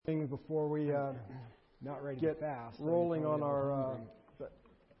things before we not ready get to fast. rolling on our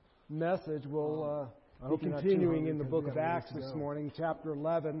message. We'll be continuing in the book of Acts this morning, chapter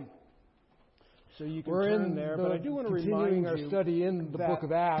 11. So you can we're turn in there, the, but I do want to continuing remind our you study in the book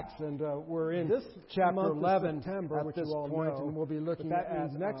of Acts, and we're in this chapter month 11 of September, at which this you all point, know, and we'll be looking but that at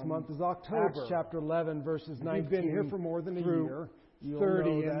means next month is October. Acts chapter 11, verses 19 We've been here for more than a through year. You 30,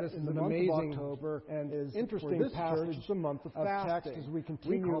 know and that this in is the an month amazing of October and is interesting for this passage church, the month of text fasting. as we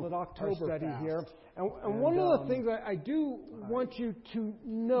continue We call it October our study fast. here. And one of the things I do want you to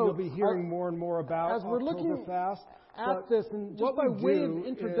know, you'll be hearing more and more about as we're October looking fast. at this, and just what by we way do of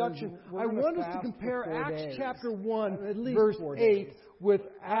introduction, is we're I gonna want us to fast compare for 4 Acts days. chapter 1, At least verse 4 8, days. with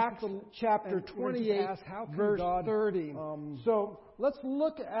Acts chapter and we're gonna 28, ask, how can verse God, 30. So let's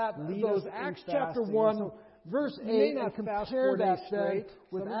look at lead those us in Acts chapter fasting? 1, So verse you may 8, not and fast compare 4 days that then straight.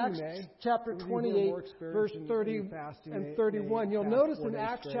 with Some of you Acts may. chapter Some of you who are more 28, experienced verse in 30 fasting and may 31. You'll fast notice 4 in days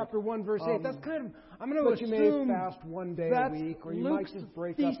Acts straight. chapter 1, verse 8, that's kind of, I'm going But to you may assume fast 1 day a that's week, or you Luke's might just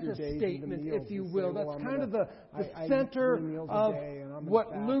break up your thesis days statement, into meals, if you and will. say, well, That's I'm kind gonna, of the I eat center 3 meals a of day, and I'm gonna what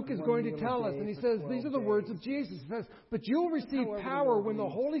fast Luke is 1 going to meal a tell us. day And he for says, 12 these are the words of days. Jesus. He says, but you'll receive However the power Lord when the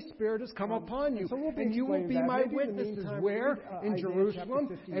leads. Holy Spirit has come upon you. So we'll be And you will explaining be that. my Maybe in the witnesses. meantime, Where? read, In Isaiah Jerusalem,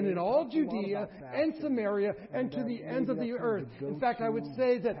 chapter 58 and in all talks a lot Judea about and fasting. Samaria, and to the maybe ends of that's the kind earth. the In fact, I would go-to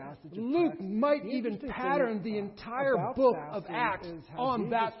say that passage of Luke text. might The even interesting pattern thing, the entire about book of fasting Acts is how on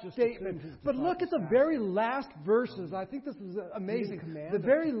Jesus that just statement. assumed his But look at the disciples very last verses. I think this is amazing. command The us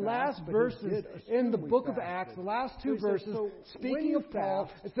very to fast, last but he verses did in the assume we book of fasted. Acts, the last So two he says, verses, so when speaking you of Paul,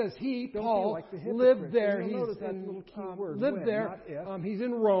 fast, it says he, don't be Paul, like the lived hypocrites. there. And you'll He's notice that in, little key word, lived when, there. not if. He's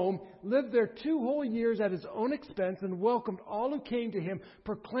in Rome, lived there 2 whole years at his own expense, and welcomed all who came to him,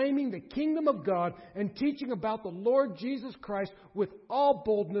 proclaiming the kingdom of God and teaching about the Lord Jesus Christ with all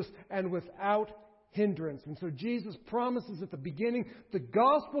boldness and without hindrance. And so Jesus promises at the beginning, the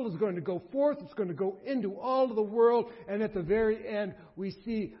gospel is going to go forth, it's going to go into all of the world, and at the very end, we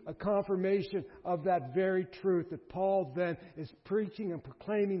see a confirmation of that very truth, that Paul then is preaching and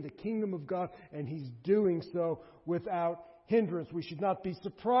proclaiming the kingdom of God, and he's doing so without hindrance. We should not be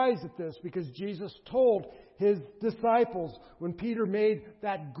surprised at this, because Jesus told his disciples when Peter made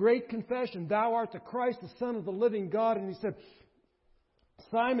that great confession, "Thou art the Christ, the Son of the living God," and he said,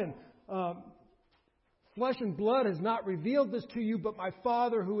 "Simon, flesh and blood has not revealed this to you, but my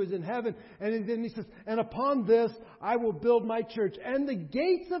Father who is in heaven." And then he says, "And upon this I will build my church, and the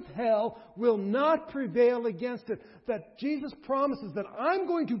gates of hell will not prevail against it." That Jesus promises that I'm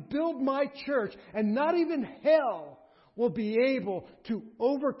going to build my church, and not even hell will be able to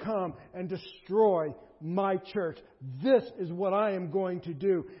overcome and destroy my church. This is what I am going to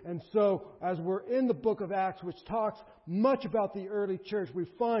do. And so, as we're in the book of Acts, which talks much about the early church, we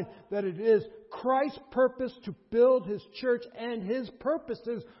find that it is Christ's purpose to build His church, and His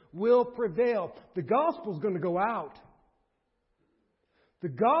purposes will prevail. The gospel is going to go out. The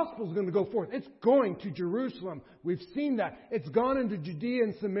gospel is going to go forth. It's going to Jerusalem. We've seen that. It's gone into Judea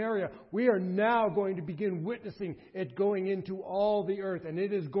and Samaria. We are now going to begin witnessing it going into all the earth. And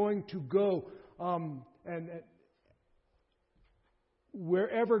it is going to go and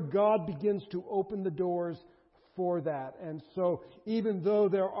wherever God begins to open the doors for that. And so even though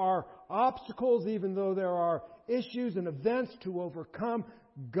there are obstacles, even though there are issues and events to overcome,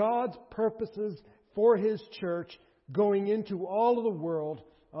 God's purposes for His church going into all of the world,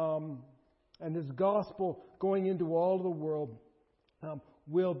 and His gospel going into all of the world,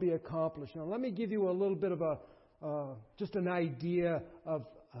 will be accomplished. Now, let me give you a little bit of just an idea of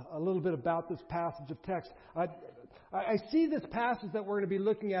a little bit about this passage of text. I see this passage that we're going to be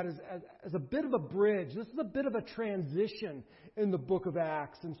looking at as a bit of a bridge. This is a bit of a transition in the book of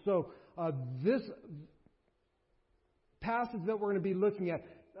Acts. And so this passage that we're going to be looking at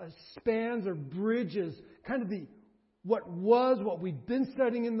spans or bridges kind of what we've been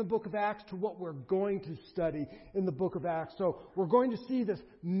studying in the book of Acts to what we're going to study in the book of Acts. So we're going to see this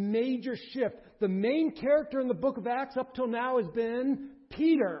major shift. The main character in the book of Acts up till now has been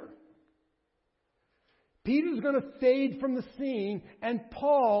Peter. Peter's going to fade from the scene, and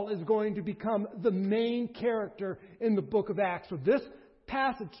Paul is going to become the main character in the book of Acts. So this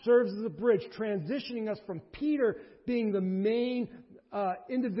passage serves as a bridge, transitioning us from Peter being the main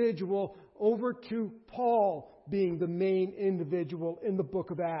individual over to Paul being the main individual in the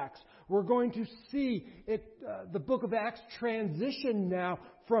book of Acts. We're going to see the book of Acts transition now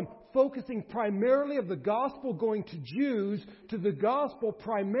from focusing primarily of the gospel going to Jews to the gospel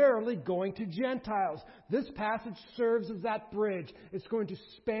primarily going to Gentiles. This passage serves as that bridge. It's going to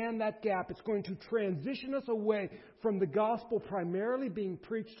span that gap. It's going to transition us away from the gospel primarily being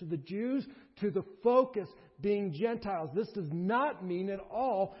preached to the Jews to the focus being Gentiles. This does not mean at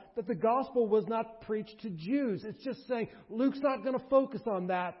all that the gospel was not preached to Jews. It's just saying Luke's not going to focus on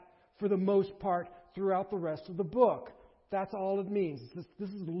that for the most part throughout the rest of the book. That's all it means. This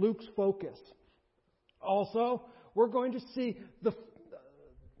is Luke's focus. Also, we're going to see the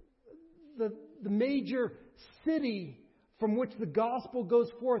major city from which the gospel goes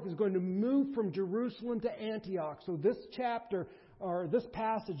forth is going to move from Jerusalem to Antioch. So this chapter, or this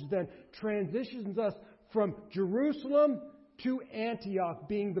passage, then transitions us from Jerusalem to Antioch,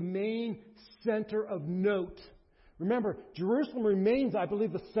 being the main center of note. Remember, Jerusalem remains, I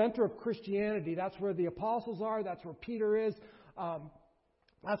believe, the center of Christianity. That's where the apostles are. That's where Peter is.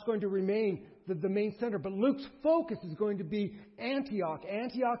 That's going to remain the main center. But Luke's focus is going to be Antioch.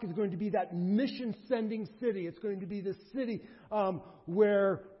 Antioch is going to be that mission-sending city. It's going to be the city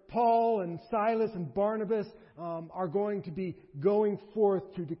where Paul and Silas and Barnabas are going to be going forth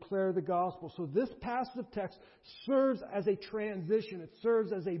to declare the gospel. So this passage of text serves as a transition. It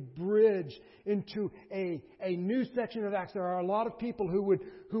serves as a bridge into a new section of Acts. There are a lot of people who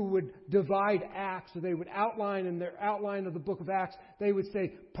would divide Acts. So they would outline in their outline of the book of Acts, they would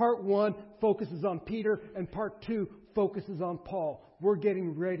say part 1 focuses on Peter and part 2 focuses on Paul. We're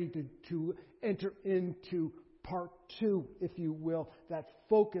getting ready to enter into part 2, if you will, that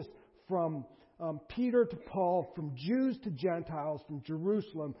focus from Peter to Paul, from Jews to Gentiles, from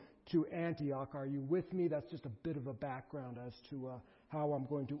Jerusalem to Antioch. Are you with me? That's just a bit of a background as to how I'm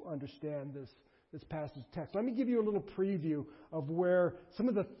going to understand this passage text. Let me give you a little preview of where some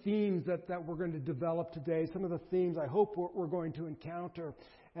of the themes that we're going to develop today, some of the themes I hope we're going to encounter.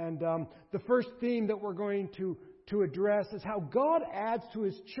 And the first theme that we're going to address is how God adds to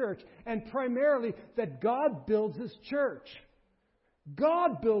His church, and primarily that God builds His church.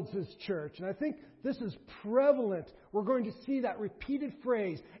 God builds His church, and I think this is prevalent. We're going to see that repeated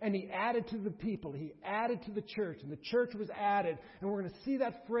phrase, and He added to the people. He added to the church, and the church was added. And we're going to see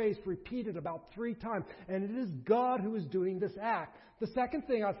that phrase repeated about 3 times, and it is God who is doing this act. The second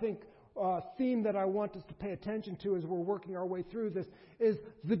thing I think theme that I want us to pay attention to as we're working our way through this is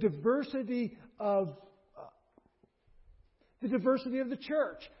the diversity of the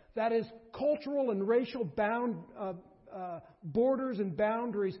church. That is, cultural and racial borders and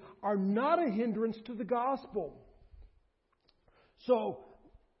boundaries are not a hindrance to the gospel. So,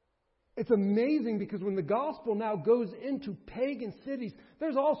 it's amazing because when the gospel now goes into pagan cities,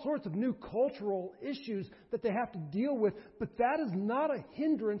 there's all sorts of new cultural issues that they have to deal with, but that is not a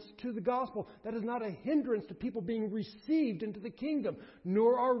hindrance to the gospel. That is not a hindrance to people being received into the kingdom,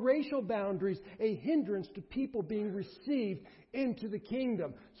 nor are racial boundaries a hindrance to people being received into the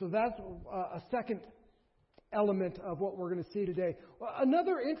kingdom. So that's a second element of what we're going to see today. Well,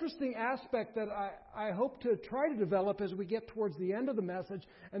 another interesting aspect that I hope to try to develop as we get towards the end of the message,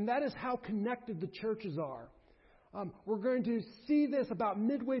 and that is how connected the churches are. We're going to see this about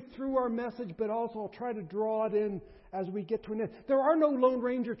midway through our message, but also I'll try to draw it in as we get to an end. There are no Lone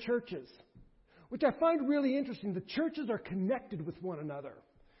Ranger churches, which I find really interesting. The churches are connected with one another.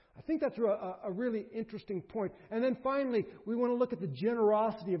 I think that's a really interesting point. And then finally, we want to look at the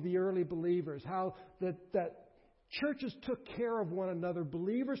generosity of the early believers, how that churches took care of one another.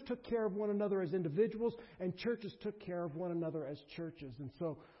 Believers took care of one another as individuals, and churches took care of one another as churches. And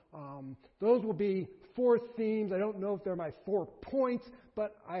so those will be 4 themes. I don't know if they're my 4 points,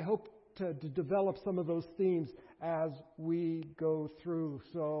 but I hope to develop some of those themes as we go through.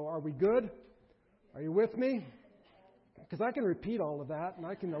 So are we good? Are you with me? Because I can repeat all of that, and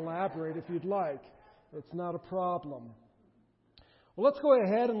I can elaborate if you'd like. It's not a problem. Well, let's go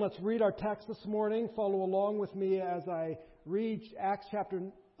ahead and let's read our text this morning. Follow along with me as I read Acts chapter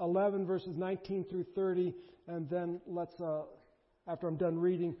 11, verses 19 through 30, and then after I'm done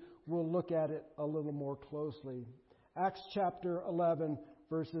reading, we'll look at it a little more closely. Acts chapter 11,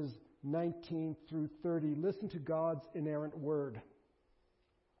 verses 19 through 30. Listen to God's inerrant word.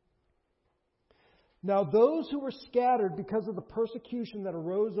 Now those who were scattered because of the persecution that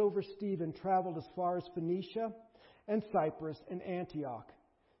arose over Stephen traveled as far as Phoenicia and Cyprus and Antioch,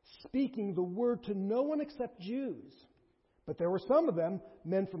 speaking the word to no one except Jews. But there were some of them,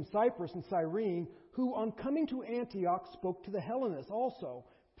 men from Cyprus and Cyrene, who on coming to Antioch spoke to the Hellenists also,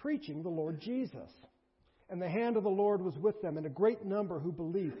 preaching the Lord Jesus. And the hand of the Lord was with them, and a great number who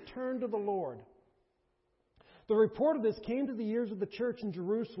believed turned to the Lord. The report of this came to the ears of the church in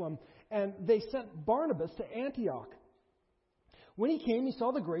Jerusalem, and they sent Barnabas to Antioch. When he came, he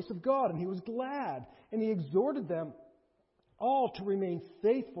saw the grace of God, and he was glad, and he exhorted them all to remain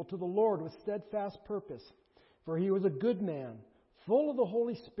faithful to the Lord with steadfast purpose. For he was a good man, full of the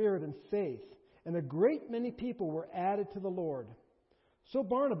Holy Spirit and faith, and a great many people were added to the Lord. So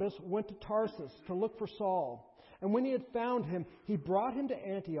Barnabas went to Tarsus to look for Saul. And when he had found him, he brought him to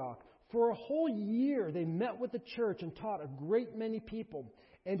Antioch. For a whole year they met with the church and taught a great many people.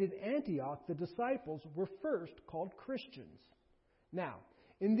 And in Antioch the disciples were first called Christians. Now,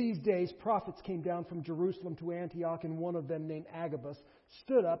 in these days prophets came down from Jerusalem to Antioch, and one of them, named Agabus,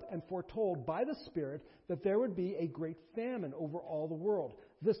 stood up and foretold by the Spirit that there would be a great famine over all the world.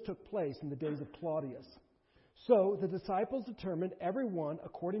 This took place in the days of Claudius. So the disciples determined, every one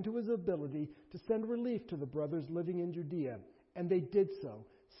according to his ability, to send relief to the brothers living in Judea. And they did so,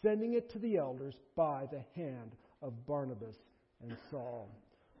 sending it to the elders by the hand of Barnabas and Saul.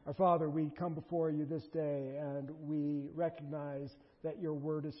 Our Father, we come before you this day and we recognize that your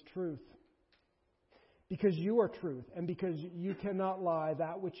word is truth. Because you are truth, and because you cannot lie,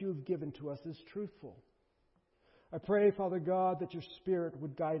 that which you have given to us is truthful. I pray, Father God, that your Spirit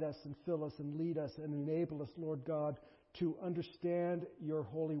would guide us and fill us and lead us and enable us, Lord God, to understand your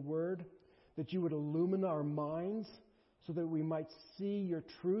holy word, that you would illumine our minds so that we might see your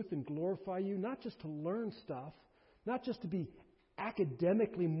truth and glorify you, not just to learn stuff, not just to be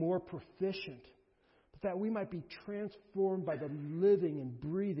academically more proficient, but that we might be transformed by the living and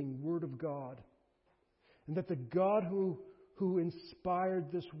breathing Word of God. And that the God who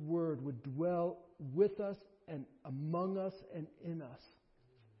inspired this Word would dwell with us and among us and in us.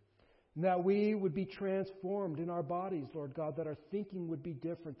 And that we would be transformed in our bodies, Lord God, that our thinking would be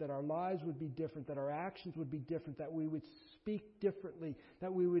different, that our lives would be different, that our actions would be different, that we would speak differently,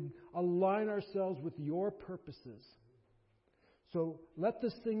 that we would align ourselves with your purposes. So let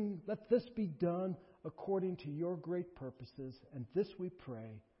this be done according to your great purposes, and this we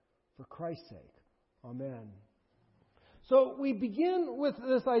pray for Christ's sake. Amen. So we begin with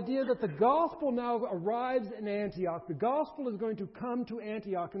this idea that the gospel now arrives in Antioch. The gospel is going to come to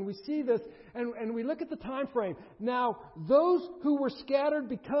Antioch, and we see this, and we look at the time frame. Now, those who were scattered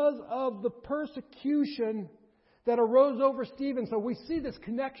because of the persecution that arose over Stephen. So we see this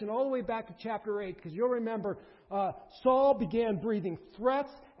connection all the way back to chapter 8, because you'll remember Saul began breathing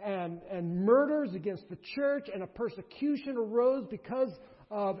threats and murders against the church, and a persecution arose because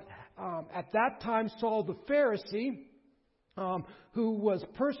of, at that time, Saul the Pharisee, who was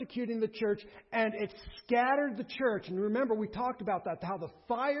persecuting the church, and it scattered the church. And remember, we talked about that, how the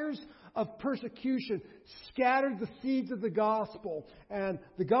fires of persecution scattered the seeds of the gospel, and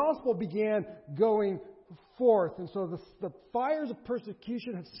the gospel began going forth. And so the fires of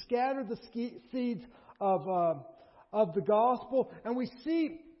persecution have scattered the seeds of the gospel. And we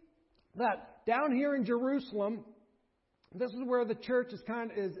see that down here in Jerusalem, this is where the church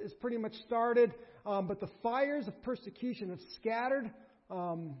is pretty much started. But the fires of persecution have scattered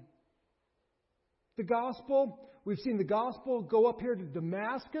the gospel. We've seen the gospel go up here to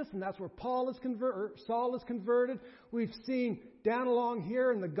Damascus, and that's where Saul is converted. We've seen down along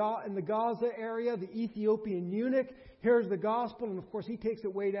here in the Gaza area, the Ethiopian eunuch. Here's the gospel, and of course he takes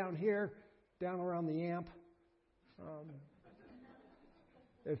it way down here, down around the amp.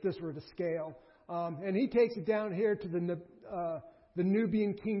 If this were to scale. And he takes it down here to the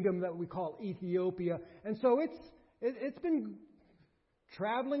Nubian kingdom that we call Ethiopia. And so it's been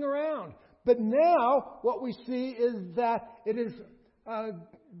traveling around. But now what we see is that it is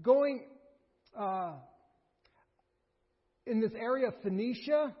going in this area of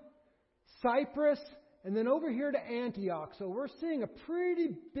Phoenicia, Cyprus, and then over here to Antioch. So we're seeing a pretty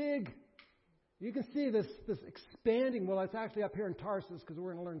big, you can see this expanding. Well, it's actually up here in Tarsus because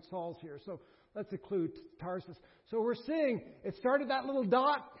we're going to learn Saul's here. So let's include Tarsus. So we're seeing it started that little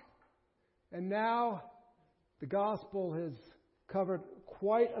dot, and now the gospel has covered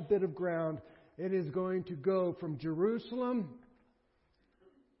quite a bit of ground. It is going to go from Jerusalem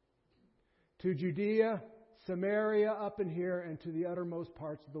to Judea, Samaria, up in here, and to the uttermost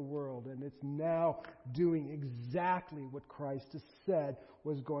parts of the world. And it's now doing exactly what Christ has said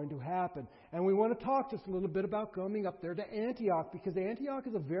was going to happen. And we want to talk just a little bit about coming up there to Antioch, because Antioch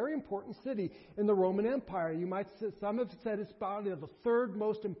is a very important city in the Roman Empire. You might say, some have said it's probably the third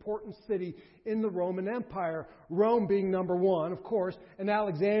most important city in the Roman Empire. Rome being number one, of course, and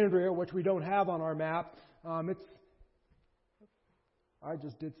Alexandria, which we don't have on our map. I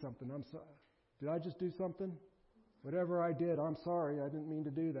just did something. I'm sorry. Did I just do something? Whatever I did, I'm sorry. I didn't mean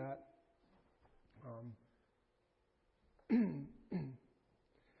to do that.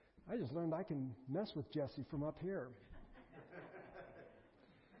 I just learned I can mess with Jesse from up here.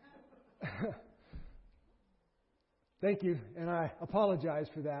 Thank you, and I apologize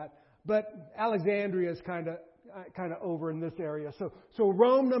for that. But Alexandria is kind of kind of over in this area. So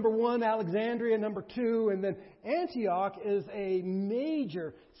Rome, number 1, Alexandria, number 2, and then Antioch is a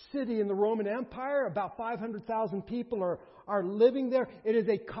major city in the Roman Empire. About 500,000 people are living there. It is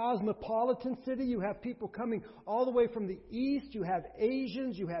a cosmopolitan city. You have people coming all the way from the east. You have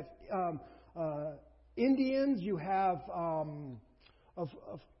Asians. You have Indians. You have, of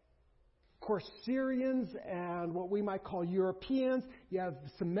course, Syrians and what we might call Europeans. You have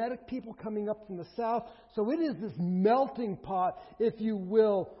Semitic people coming up from the south. So it is this melting pot, if you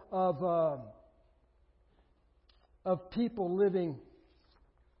will, of people living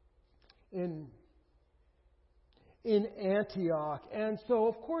in Antioch. And so,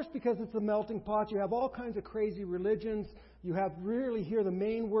 of course, because it's a melting pot, you have all kinds of crazy religions. You have really here the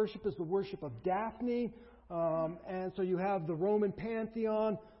main worship is the worship of Daphne. And so you have the Roman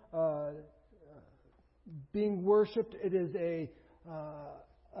pantheon being worshipped. It is a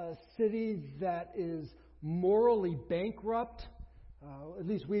city that is morally bankrupt. At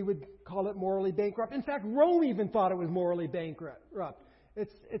least we would call it morally bankrupt. In fact, Rome even thought it was morally bankrupt.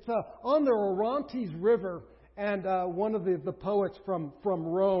 It's on the Orontes River, and one of the poets from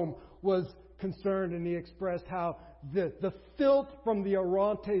Rome was concerned, and he expressed how the filth from the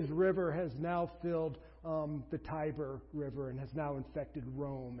Orontes River has now filled the Tiber River and has now infected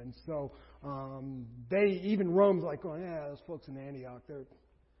Rome. And so even Rome's like going, yeah, those folks in Antioch,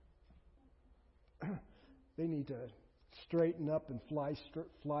 they need to straighten up and fly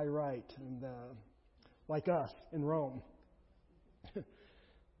right, and like us in Rome.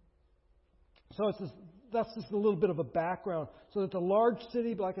 So that's just a little bit of a background. So it's a large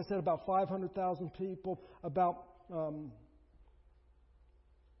city, like I said, about 500,000 people,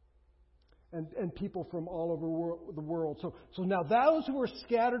 and people from all over the world. So now those who were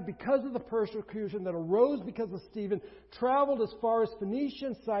scattered because of the persecution that arose because of Stephen traveled as far as Phoenicia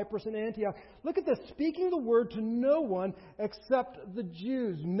and Cyprus and Antioch. Look at this, speaking the word to no one except the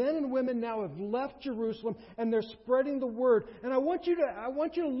Jews. Men and women now have left Jerusalem and they're spreading the word. And I want you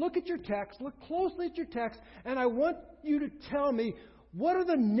to look at your text, look closely at your text, and I want you to tell me, what are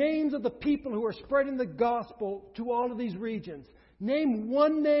the names of the people who are spreading the gospel to all of these regions? Name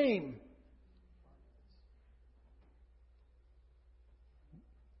one name.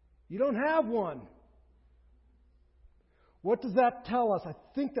 You don't have one. What does that tell us? I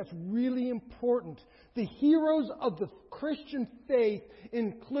think that's really important. The heroes of the Christian faith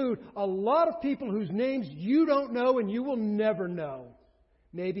include a lot of people whose names you don't know and you will never know.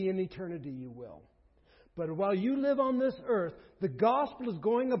 Maybe in eternity you will. But while you live on this earth, the gospel is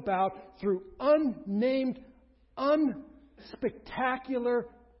going about through unnamed, unspectacular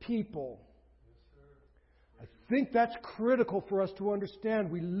people. I think that's critical for us to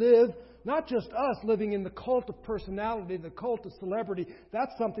understand. We live, not just us living in the cult of personality, the cult of celebrity.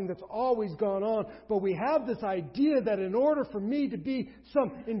 That's something that's always gone on. But we have this idea that in order for me to be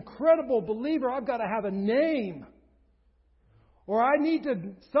some incredible believer, I've got to have a name. Or I need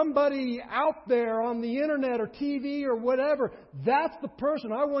somebody out there on the internet or TV or whatever. That's the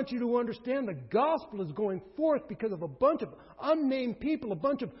person. I want you to understand the gospel is going forth because of a bunch of unnamed people, a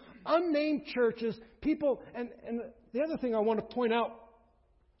bunch of unnamed churches, people. And the other thing I want to point out,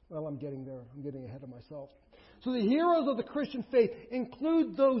 well, I'm getting there. I'm getting ahead of myself. So the heroes of the Christian faith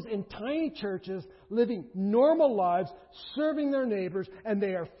include those in tiny churches living normal lives, serving their neighbors, and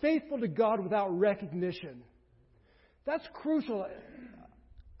they are faithful to God without recognition. That's crucial.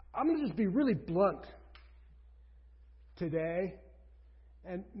 I'm going to just be really blunt today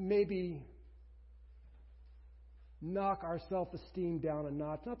and maybe knock our self-esteem down a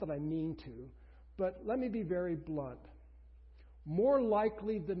notch. Not that I mean to, but let me be very blunt. More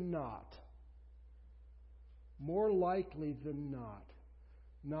likely than not,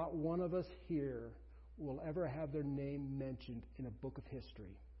 not one of us here will ever have their name mentioned in a book of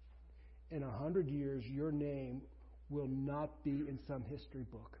history. In 100 years, your name will not be in some history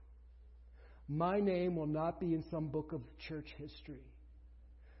book. My name will not be in some book of church history.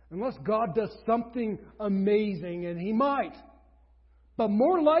 Unless God does something amazing, and He might. But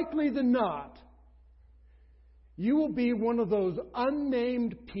more likely than not, you will be one of those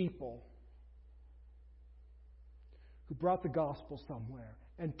unnamed people who brought the gospel somewhere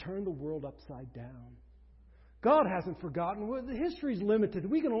and turned the world upside down. God hasn't forgotten. The history's limited.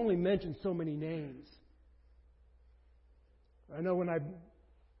 We can only mention so many names. I know when I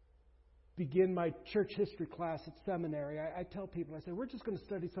begin my church history class at seminary, I tell people, I say, we're just going to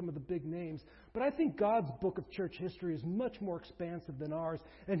study some of the big names. But I think God's book of church history is much more expansive than ours.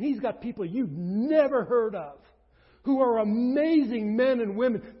 And He's got people you've never heard of who are amazing men and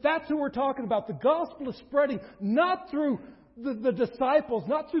women. That's who we're talking about. The gospel is spreading not through the disciples,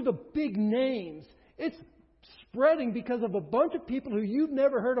 not through the big names. It's spreading because of a bunch of people who you've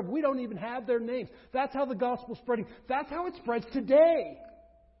never heard of. We don't even have their names. That's how the gospel's spreading. That's how it spreads today.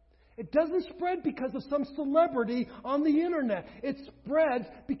 It doesn't spread because of some celebrity on the internet. It spreads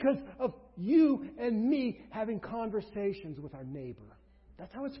because of you and me having conversations with our neighbor.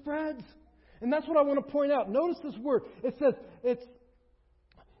 That's how it spreads. And that's what I want to point out. Notice this word. It says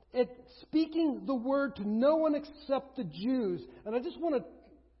it's speaking the word to no one except the Jews. And I just want to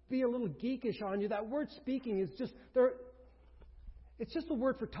be a little geekish on you. That word speaking is just there. It's just a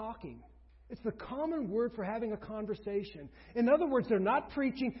word for talking. It's the common word for having a conversation. In other words, they're not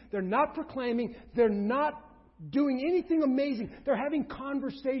preaching, they're not proclaiming, they're not doing anything amazing. They're having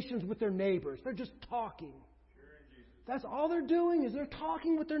conversations with their neighbors. They're just talking. That's all they're doing, is they're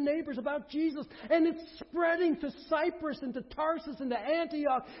talking with their neighbors about Jesus. And it's spreading to Cyprus and to Tarsus and to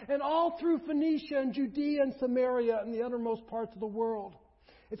Antioch and all through Phoenicia and Judea and Samaria and the uttermost parts of the world.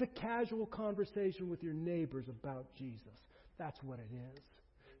 It's a casual conversation with your neighbors about Jesus. That's what it is.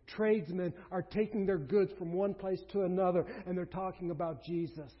 Tradesmen are taking their goods from one place to another, and they're talking about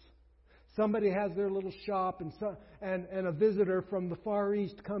Jesus. Somebody has their little shop, and a visitor from the Far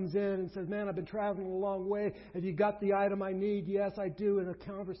East comes in and says, "Man, I've been traveling a long way. Have you got the item I need?" "Yes, I do." And a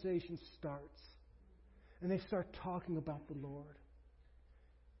conversation starts. And they start talking about the Lord.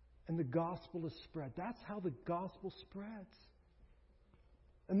 And the gospel is spread. That's how the gospel spreads.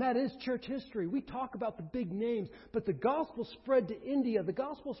 And that is church history. We talk about the big names, but the gospel spread to India. The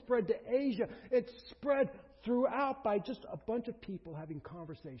gospel spread to Asia. It spread throughout by just a bunch of people having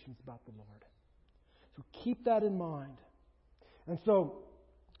conversations about the Lord. So keep that in mind. And so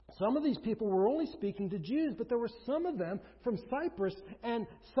some of these people were only speaking to Jews, but there were some of them from Cyprus and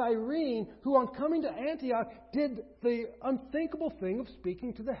Cyrene who, on coming to Antioch, did the unthinkable thing of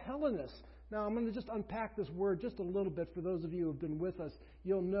speaking to the Hellenists. Now, I'm going to just unpack this word just a little bit for those of you who have been with us.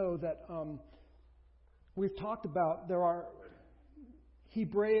 You'll know that we've talked about there are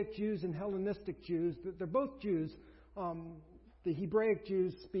Hebraic Jews and Hellenistic Jews. They're both Jews. The Hebraic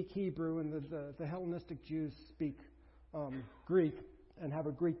Jews speak Hebrew, and the Hellenistic Jews speak Greek and have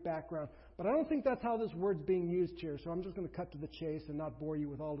a Greek background. But I don't think that's how this word's being used here, so I'm just going to cut to the chase and not bore you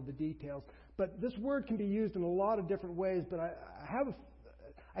with all of the details. But this word can be used in a lot of different ways, but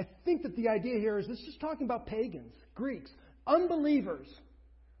I think that the idea here is it's just talking about pagans, Greeks, unbelievers.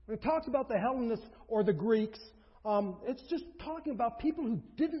 When it talks about the Hellenists or the Greeks, it's just talking about people who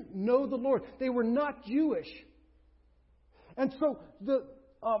didn't know the Lord. They were not Jewish. And so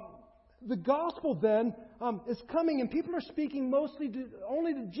the gospel then is coming, and people are speaking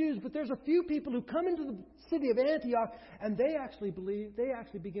only to Jews, but there's a few people who come into the city of Antioch, and they actually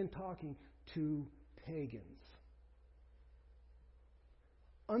begin talking to pagans.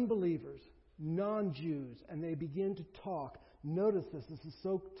 Unbelievers, non-Jews, and they begin to talk. Notice this is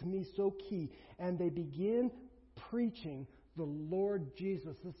to me so key. And they begin preaching the Lord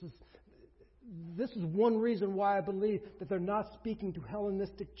Jesus. This is one reason why I believe that they're not speaking to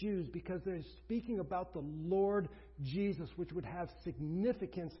Hellenistic Jews, because they're speaking about the Lord Jesus, which would have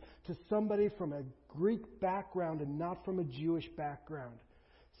significance to somebody from a Greek background and not from a Jewish background.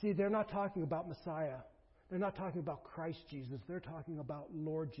 See, they're not talking about Messiah. They're not talking about Christ Jesus. They're talking about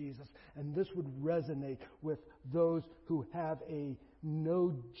Lord Jesus. And this would resonate with those who have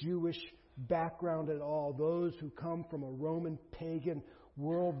no Jewish background at all, those who come from a Roman pagan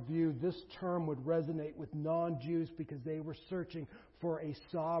worldview. This term would resonate with non-Jews because they were searching for a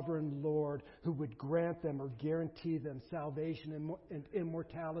sovereign Lord who would grant them or guarantee them salvation and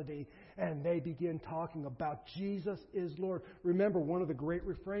immortality. And they begin talking about Jesus is Lord. Remember, one of the great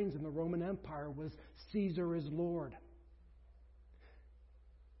refrains in the Roman Empire was Caesar is Lord.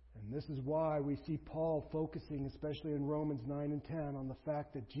 And this is why we see Paul focusing, especially in Romans 9 and 10, on the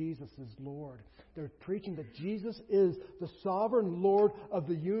fact that Jesus is Lord. They're preaching that Jesus is the sovereign Lord of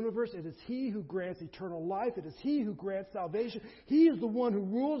the universe. It is He who grants eternal life. It is He who grants salvation. He is the one who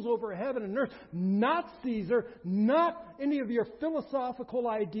rules over heaven and earth, not Caesar, not any of your philosophical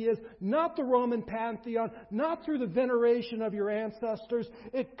ideas, not the Roman pantheon, not through the veneration of your ancestors.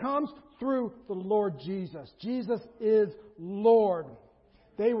 It comes through the Lord Jesus. Jesus is Lord.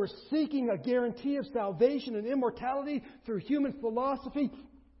 They were seeking a guarantee of salvation and immortality through human philosophy.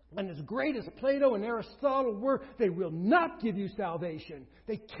 And as great as Plato and Aristotle were, they will not give you salvation.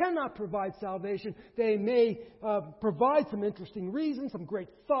 They cannot provide salvation. They may provide some interesting reasons, some great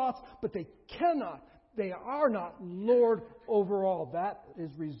thoughts, but they cannot. They are not Lord over all. That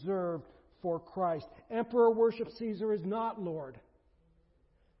is reserved for Christ. Emperor worship, Caesar is not Lord.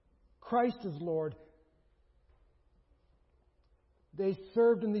 Christ is Lord. They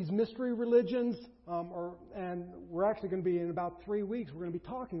served in these mystery religions, and we're actually going to be, in about 3 weeks, we're going to be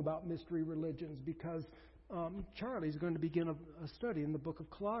talking about mystery religions, because Charlie's going to begin a study in the book of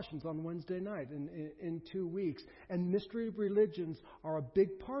Colossians on Wednesday night in 2 weeks. And mystery religions are a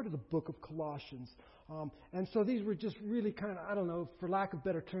big part of the book of Colossians. And so these were just really kind of, I don't know, for lack of a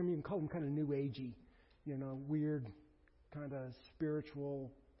better term, you can call them kind of new agey, weird, kind of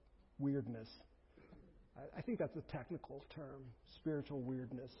spiritual weirdness. I think that's a technical term, spiritual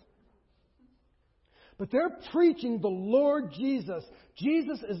weirdness. But they're preaching the Lord Jesus.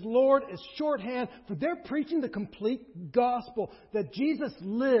 Jesus is Lord is shorthand for they're preaching the complete gospel that Jesus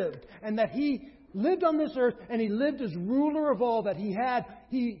lived and that He lived on this earth and He lived as ruler of all that He had.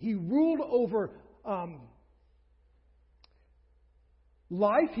 He ruled over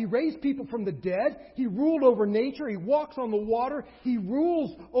life. He raised people from the dead. He ruled over nature. He walks on the water. He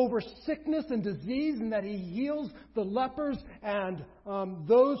rules over sickness and disease, and that He heals the lepers and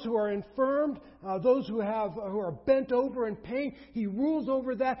those who are infirmed, those who are bent over in pain. He rules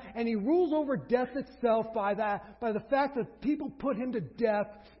over that, and He rules over death itself by the fact that people put Him to death,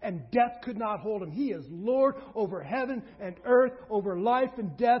 and death could not hold Him. He is Lord over heaven and earth, over life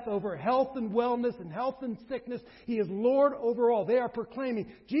and death, over health and wellness, and health and sickness. He is Lord over all. They are proclaiming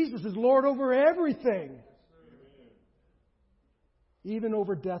Jesus is Lord over everything, even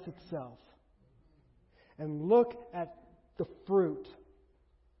over death itself. And look at the fruit.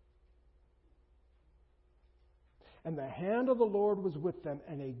 And the hand of the Lord was with them,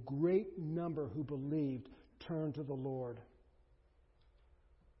 and a great number who believed turned to the Lord.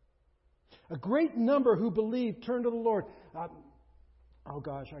 A great number who believed turned to the Lord. I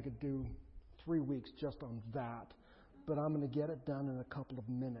could do 3 weeks just on that. But I'm going to get it done in a couple of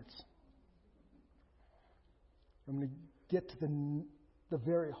minutes. I'm going to get to the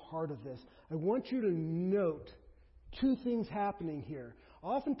very heart of this. I want you to note 2 things happening here.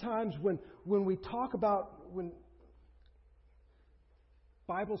 Oftentimes when we talk about, when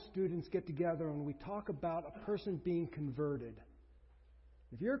Bible students get together and we talk about a person being converted.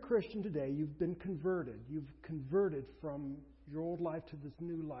 If you're a Christian today, you've been converted. You've converted from your old life to this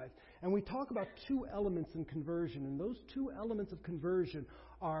new life. And we talk about 2 elements in conversion. And those 2 elements of conversion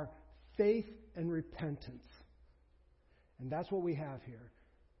are faith and repentance. And that's what we have here.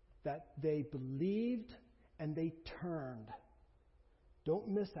 That they believed and they turned. Don't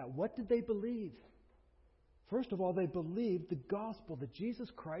miss that. What did they believe? First of all, they believed the gospel that Jesus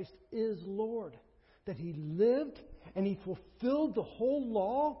Christ is Lord. That He lived and He fulfilled the whole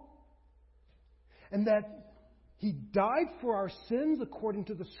law. And that He died for our sins according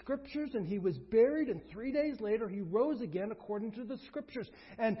to the Scriptures, and He was buried, and 3 days later He rose again according to the Scriptures.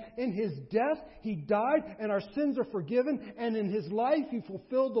 And in His death, He died, and our sins are forgiven, and in His life, He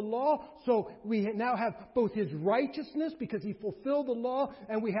fulfilled the law. So we now have both His righteousness because He fulfilled the law,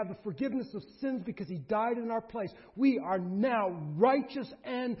 and we have the forgiveness of sins because He died in our place. We are now righteous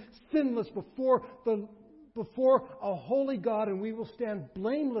and sinless before a holy God, and we will stand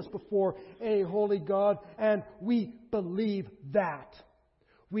blameless before a holy God, and we believe that.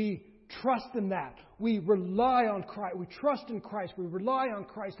 We trust in that. We rely on Christ. We trust in Christ. We rely on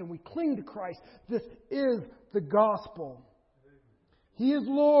Christ, and we cling to Christ. This is the gospel. He is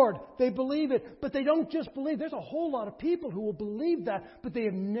Lord. They believe it, but they don't just believe. There's a whole lot of people who will believe that, but they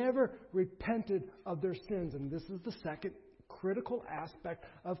have never repented of their sins, and this is the second critical aspect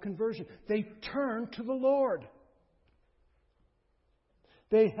of conversion. They turn to the Lord.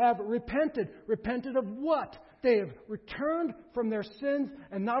 They have repented. Repented of what? They have returned from their sins,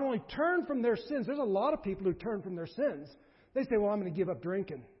 and not only turned from their sins. There's a lot of people who turn from their sins. They say, well, I'm going to give up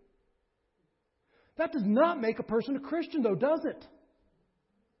drinking. That does not make a person a Christian, though, does it?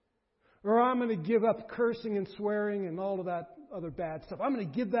 Or I'm going to give up cursing and swearing and all of that other bad stuff. I'm going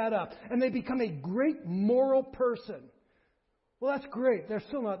to give that up. And they become a great moral person. Well, that's great. They're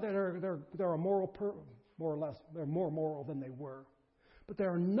still not. They're a moral, more or less. They're more moral than they were, but they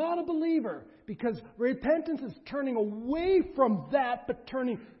are not a believer because repentance is turning away from that, but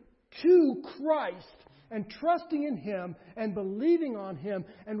turning to Christ and trusting in Him and believing on Him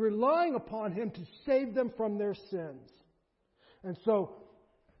and relying upon Him to save them from their sins. And so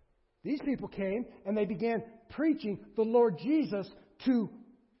these people came and they began preaching the Lord Jesus to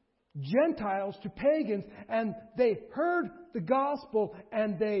Gentiles, to pagans, and they heard the gospel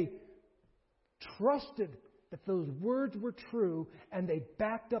and they trusted that those words were true, and they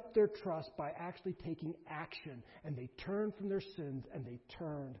backed up their trust by actually taking action, and they turned from their sins and they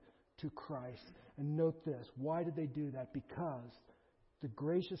turned to Christ. And note this, why did they do that? Because the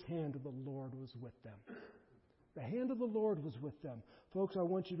gracious hand of the Lord was with them. The hand of the Lord was with them. Folks, I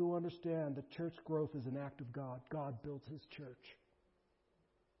want you to understand that church growth is an act of God. God builds His church.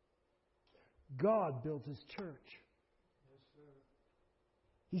 God builds His church.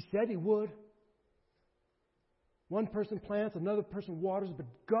 He said He would. One person plants, another person waters, but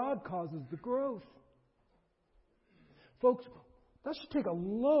God causes the growth. Folks, that should take a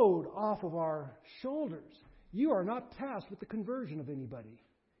load off of our shoulders. You are not tasked with the conversion of anybody.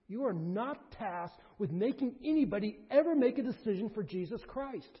 You are not tasked with making anybody ever make a decision for Jesus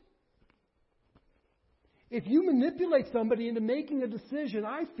Christ. If you manipulate somebody into making a decision,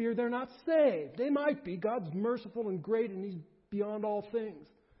 I fear they're not saved. They might be. God's merciful and great, and He's beyond all things.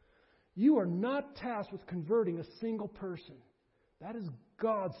 You are not tasked with converting a single person. That is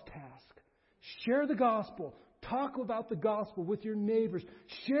God's task. Share the gospel. Talk about the gospel with your neighbors.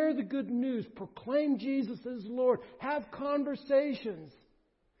 Share the good news. Proclaim Jesus as Lord. Have conversations.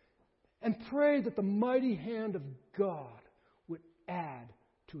 And pray that the mighty hand of God would add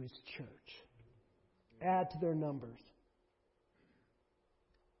to His church. Add to their numbers.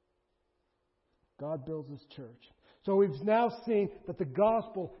 God builds His church. So we've now seen that the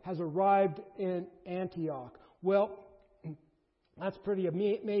gospel has arrived in Antioch. Well, that's pretty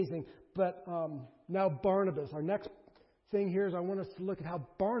amazing. But now Barnabas. Our next thing here is I want us to look at how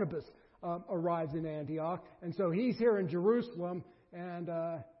Barnabas arrives in Antioch. And so he's here in Jerusalem, and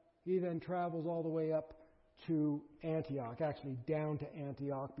he then travels all the way up to Antioch, actually down to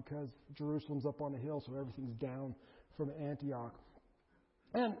Antioch, because Jerusalem's up on a hill, so everything's down from Antioch.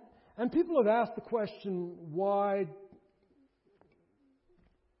 And people have asked the question, why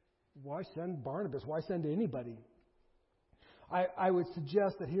send Barnabas? Why send anybody? I would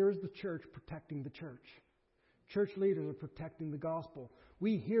suggest that here is the church protecting the church. Church leaders are protecting the gospel.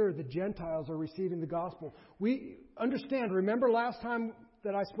 We hear the Gentiles are receiving the gospel. We understand, remember last time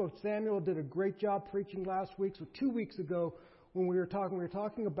that I spoke, Samuel did a great job preaching last week. So 2 weeks ago when we were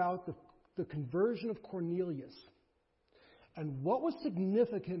talking about the conversion of Cornelius. And what was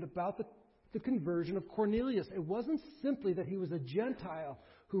significant about the conversion of Cornelius? It wasn't simply that he was a Gentile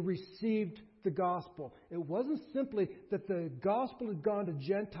who received the gospel. It wasn't simply that the gospel had gone to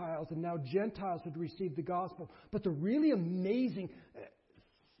Gentiles and now Gentiles had received the gospel. But the really amazing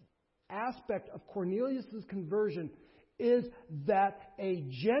aspect of Cornelius' conversion is that a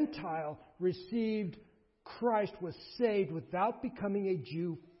Gentile received Christ, was saved without becoming a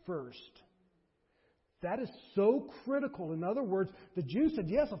Jew first. That is so critical. In other words, the Jews said,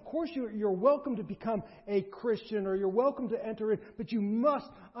 yes, of course you're welcome to become a Christian, or you're welcome to enter in, but you must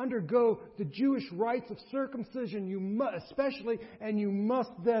undergo the Jewish rites of circumcision, you must, especially, and you must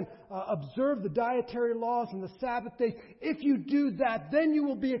then observe the dietary laws and the Sabbath days. If you do that, then you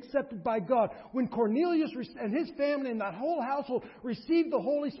will be accepted by God. When Cornelius and his family and that whole household received the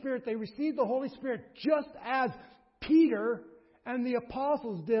Holy Spirit, they received the Holy Spirit just as Peter and the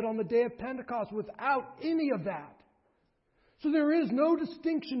apostles did on the day of Pentecost, without any of that. So there is no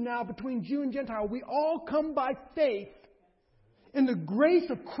distinction now between Jew and Gentile. We all come by faith in the grace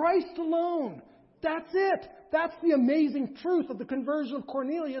of Christ alone. That's it. That's the amazing truth of the conversion of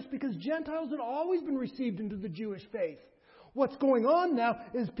Cornelius, because Gentiles had always been received into the Jewish faith. What's going on now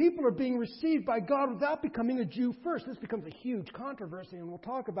is people are being received by God without becoming a Jew first. This becomes a huge controversy, and we'll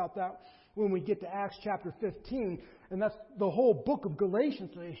talk about that when we get to Acts chapter 15. And that's the whole book of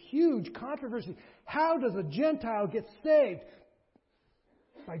Galatians, a huge controversy. How does a Gentile get saved?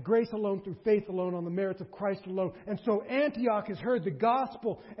 By grace alone, through faith alone, on the merits of Christ alone. And so Antioch has heard the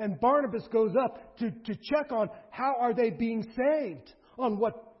gospel, and Barnabas goes up to check on how are they being saved? On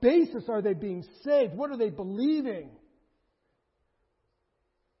what basis are they being saved? What are they believing?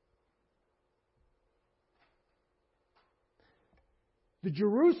 The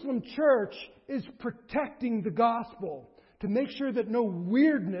Jerusalem church is protecting the gospel to make sure that no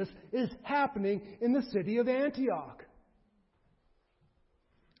weirdness is happening in the city of Antioch.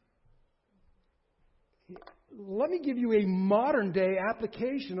 Let me give you a modern day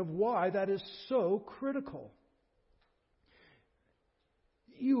application of why that is so critical.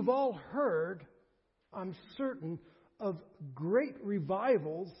 You've all heard, I'm certain, of great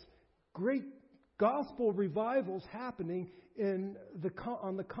revivals, great gospel revivals happening on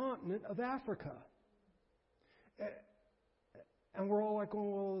the continent of Africa. And we're all like,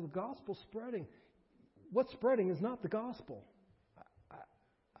 well, the gospel's spreading. What's spreading is not the gospel.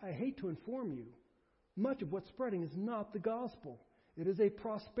 I hate to inform you. Much of what's spreading is not the gospel. It is a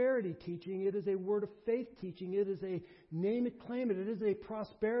prosperity teaching. It is a word of faith teaching. It is a name it, claim it. It is a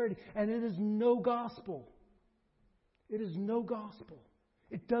prosperity. And it is no gospel. It is no gospel.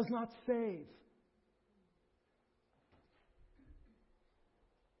 It does not save.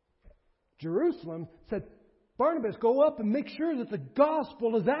 Jerusalem said, Barnabas, go up and make sure that the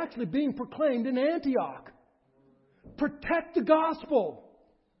gospel is actually being proclaimed in Antioch. Protect the gospel.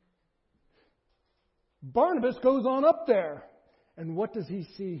 Barnabas goes on up there. And what does he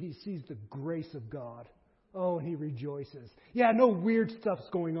see? He sees the grace of God Oh, and he rejoices. Yeah, no weird stuff's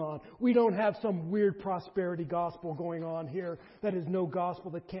going on. We don't have some weird prosperity gospel going on here that is no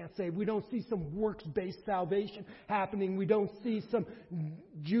gospel that can't save. We don't see some works-based salvation happening. We don't see some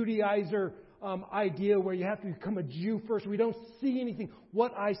Judaizer idea where you have to become a Jew first. We don't see anything.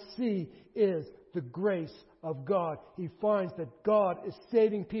 What I see is the grace of God. He finds that God is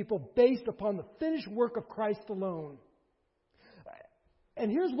saving people based upon the finished work of Christ alone.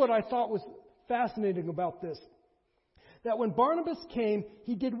 And here's what I thought was fascinating about this. That when Barnabas came,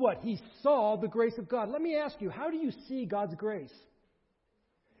 he did what? He saw the grace of God. Let me ask you, how do you see God's grace?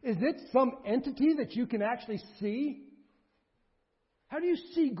 Is it some entity that you can actually see? How do you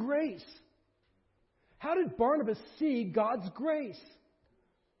see grace? How did Barnabas see God's grace?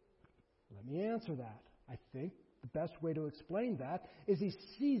 Let me answer that. I think the best way to explain that is he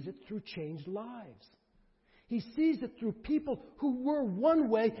sees it through changed lives. He sees it through people who were one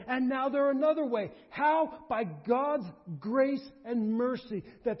way and now they're another way. How? By God's grace and mercy.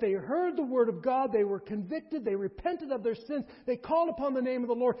 That they heard the Word of God, they were convicted, they repented of their sins, they called upon the name of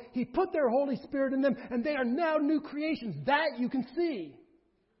the Lord. He put their Holy Spirit in them and they are now new creations. That you can see.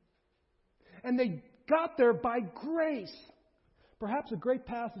 And they got there by grace. Perhaps a great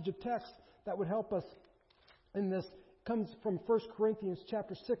passage of text that would help us in this comes from 1 Corinthians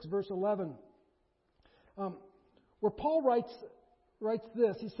chapter 6, verse 11. Where Paul writes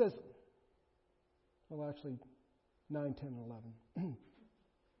this. He says, well, actually, 9, 10, and 11.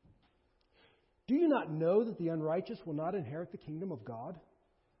 Do you not know that the unrighteous will not inherit the kingdom of God?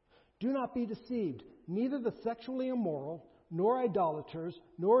 Do not be deceived. Neither the sexually immoral, nor idolaters,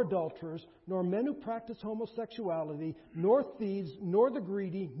 nor adulterers, nor men who practice homosexuality, nor thieves, nor the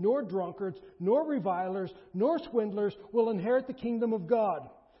greedy, nor drunkards, nor revilers, nor swindlers will inherit the kingdom of God.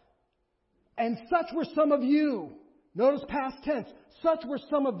 And such were some of you. Notice past tense. Such were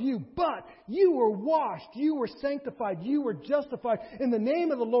some of you. But you were washed. You were sanctified. You were justified in the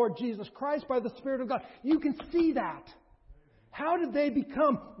name of the Lord Jesus Christ by the Spirit of God. You can see that. How did they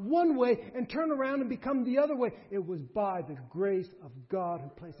become one way and turn around and become the other way? It was by the grace of God who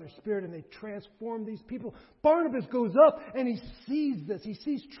placed their Spirit, and they transformed these people. Barnabas goes up and he sees this. He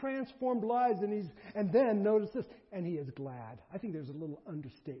sees transformed lives, and then notice this, and he is glad. I think there's a little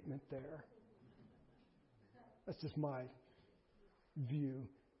understatement there. That's just my view.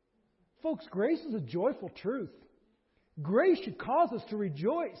 Folks, grace is a joyful truth. Grace should cause us to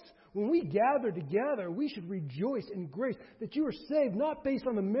rejoice. When we gather together, we should rejoice in grace that you are saved, not based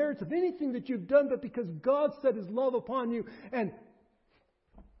on the merits of anything that you've done, but because God set His love upon you and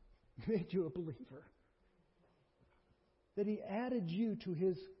made you a believer. That He added you to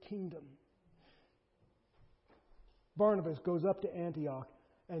His kingdom. Barnabas goes up to Antioch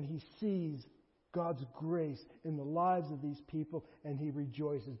and he sees God's grace in the lives of these people, and he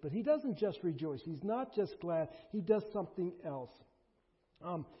rejoices. But he doesn't just rejoice. He's not just glad. He does something else.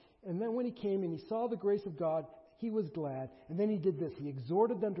 And then when he came and he saw the grace of God, he was glad. And then he did this. He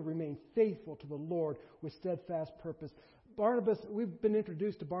exhorted them to remain faithful to the Lord with steadfast purpose. Barnabas, we've been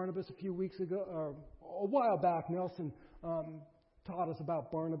introduced to Barnabas a few weeks ago, or a while back. Nelson taught us about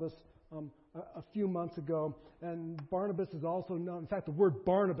Barnabas a few months ago. And Barnabas is also known, in fact, the word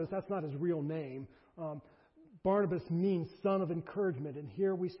Barnabas, that's not his real name. Barnabas means son of encouragement. And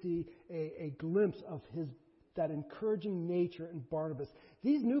here we see a glimpse of that encouraging nature in Barnabas.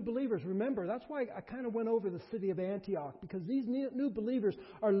 These new believers, remember, that's why I kind of went over the city of Antioch, because these new believers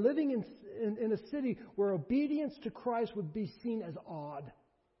are living in a city where obedience to Christ would be seen as odd.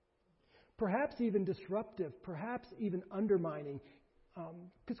 Perhaps even disruptive, perhaps even undermining.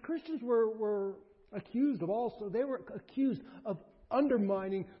 Because Christians were accused of they were accused of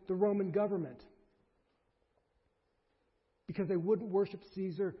undermining the Roman government. Because they wouldn't worship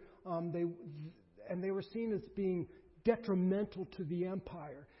Caesar, they were seen as being detrimental to the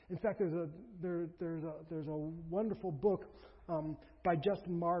empire. In fact, there's a wonderful book by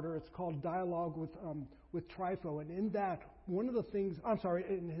Justin Martyr. It's called Dialogue with Trypho, and in that, one of the things,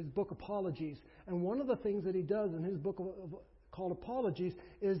 in his book Apologies, and one of the things that he does in his book called Apologies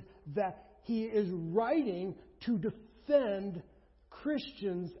is that he is writing to defend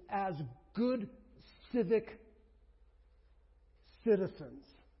Christians as good civic citizens.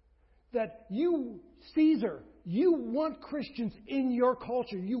 That you, Caesar, you want Christians in your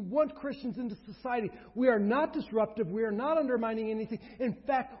culture. You want Christians into society. We are not disruptive. We are not undermining anything. In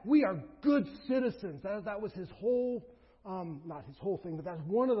fact, we are good citizens. That was his whole, not his whole thing, but that's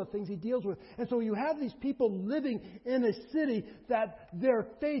one of the things he deals with. And so you have these people living in a city that their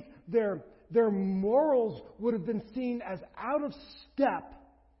faith, their morals would have been seen as out of step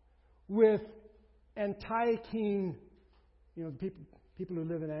with Antiochene, the people who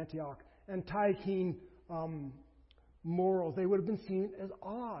live in Antioch, Antiochene morals. They would have been seen as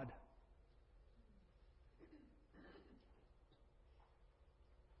odd.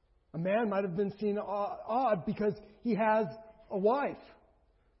 A man might have been seen odd because he has a wife,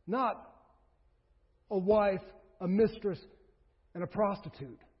 not a wife, a mistress, and a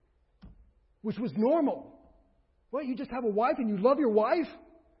prostitute, which was normal. What, you just have a wife and you love your wife?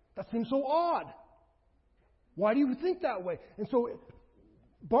 That seems so odd. Why do you think that way? And so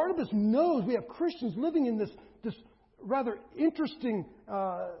Barnabas knows we have Christians living in this rather interesting,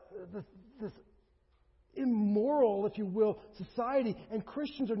 this immoral, if you will, society, and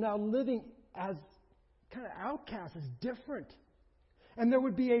Christians are now living as kind of outcasts, as different. And there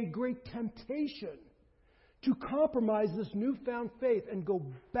would be a great temptation to compromise this newfound faith and go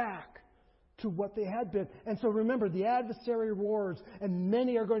back to what they had been. And so remember, the adversary roars, and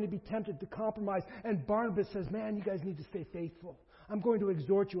many are going to be tempted to compromise. And Barnabas says, man, you guys need to stay faithful. I'm going to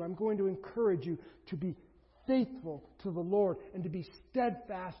exhort you. I'm going to encourage you to be faithful to the Lord and to be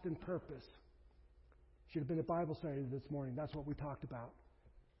steadfast in purpose. Should have been at Bible study this morning. That's what we talked about.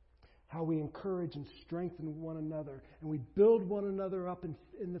 How we encourage and strengthen one another. And we build one another up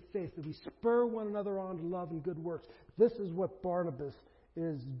in the faith. That we spur one another on to love and good works. This is what Barnabas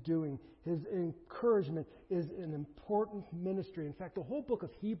is doing. His encouragement is an important ministry. In fact, the whole book of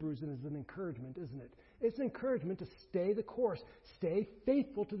Hebrews is an encouragement, isn't it? It's an encouragement to stay the course. Stay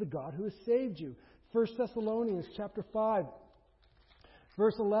faithful to the God who has saved you. 1 Thessalonians chapter 5,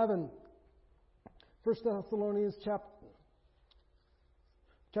 verse 11. 1 Thessalonians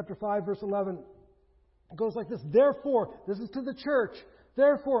chapter 5, verse 11. It goes like this. Therefore, this is to the church.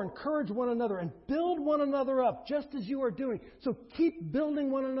 Therefore, encourage one another and build one another up, just as you are doing. So keep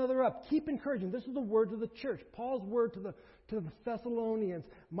building one another up. Keep encouraging. This is the word to the church. Paul's word to the Thessalonians.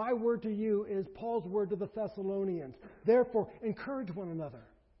 My word to you is Paul's word to the Thessalonians. Therefore, encourage one another.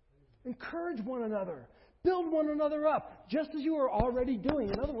 Encourage one another. Build one another up, just as you are already doing.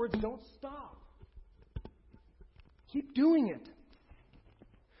 In other words, don't stop. Keep doing it.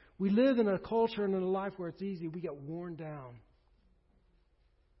 We live in a culture and in a life where it's easy. We get worn down.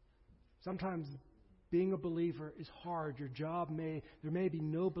 Sometimes being a believer is hard. There may be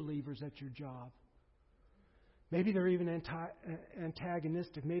no believers at your job. Maybe they're even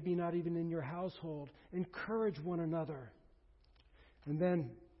antagonistic. Maybe not even in your household. Encourage one another. And then,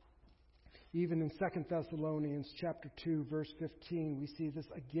 even in 2 Thessalonians chapter 2, verse 15, we see this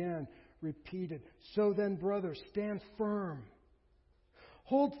again repeated. So then, brothers, stand firm.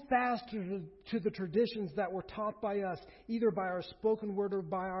 Hold fast to the traditions that were taught by us, either by our spoken word or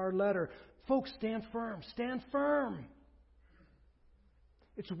by our letter. Folks, stand firm. Stand firm.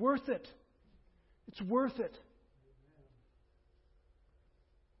 It's worth it. It's worth it.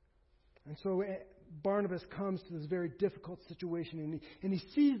 And so Barnabas comes to this very difficult situation, and he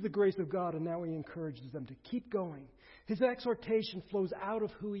sees the grace of God, and now he encourages them to keep going. His exhortation flows out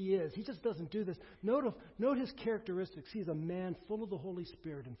of who he is. He just doesn't do this. Note his characteristics. He's a man full of the Holy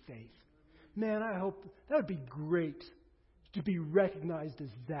Spirit and faith. Man, I hope that would be great to be recognized as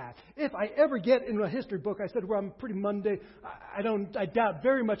that. If I ever get in a history book, I said, well, I'm pretty mundane. I doubt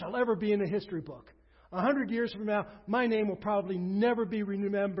very much I'll ever be in a history book. 100 years from now, my name will probably never be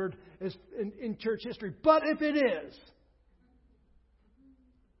remembered as in church history. But if it is,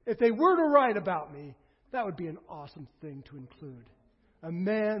 if they were to write about me, that would be an awesome thing to include. A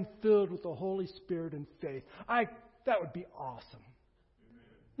man filled with the Holy Spirit and faith. That would be awesome.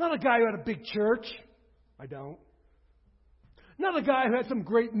 Not a guy who had a big church. I don't. Not a guy who had some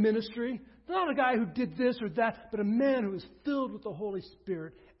great ministry. Not a guy who did this or that. But a man who is filled with the Holy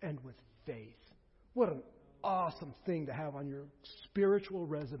Spirit and with faith. What an awesome thing to have on your spiritual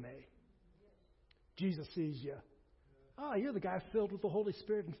resume. Jesus sees you. Oh, you're the guy filled with the Holy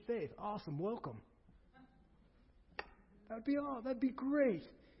Spirit and faith. Awesome. Welcome. That'd be great.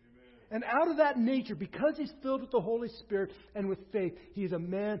 Amen. And out of that nature, because he's filled with the Holy Spirit and with faith, he is a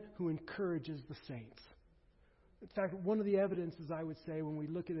man who encourages the saints. In fact, one of the evidences, I would say, when we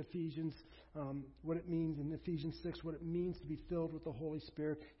look at Ephesians, what it means in Ephesians 6, what it means to be filled with the Holy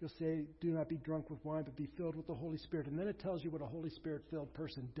Spirit, you'll say, do not be drunk with wine, but be filled with the Holy Spirit. And then it tells you what a Holy Spirit-filled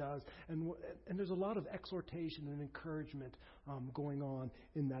person does. And there's a lot of exhortation and encouragement going on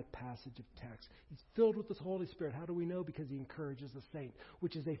in that passage of text. He's filled with the Holy Spirit. How do we know? Because he encourages the saint,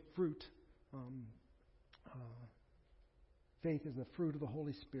 which is a fruit. Faith is the fruit of the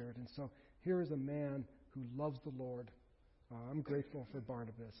Holy Spirit. And so here is a man who loves the Lord. I'm grateful for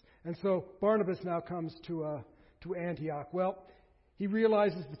Barnabas. And so Barnabas now comes to Antioch. Well, he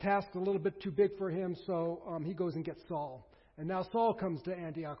realizes the task's a little bit too big for him, so he goes and gets Saul. And now Saul comes to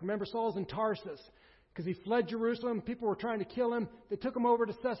Antioch. Remember, Saul's in Tarsus. because he fled Jerusalem. People were trying to kill him. They took him over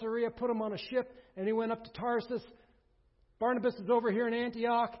to Caesarea, put him on a ship, and he went up to Tarsus. Barnabas is over here in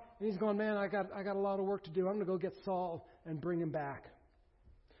Antioch, and he's going, man, I got a lot of work to do. I'm going to go get Saul and bring him back.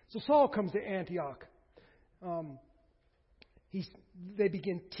 So Saul comes to Antioch. They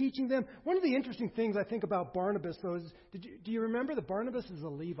begin teaching them. One of the interesting things I think about Barnabas, though, is do you remember that Barnabas is a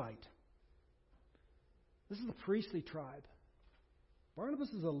Levite? This is a priestly tribe. Barnabas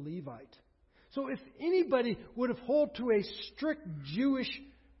is a Levite. So if anybody would have held to a strict Jewish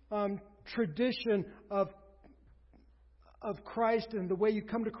tradition of Christ, and the way you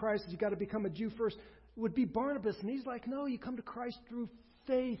come to Christ is you got to become a Jew first, would be Barnabas. And he's like, no, you come to Christ through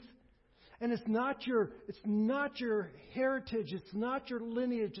faith. And it's not your heritage, it's not your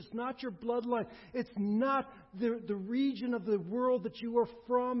lineage, it's not your bloodline, it's not the region of the world that you are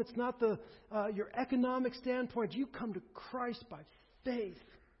from, it's not your economic standpoint. You come to Christ by faith.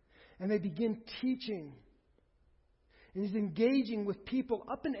 And they begin teaching. And he's engaging with people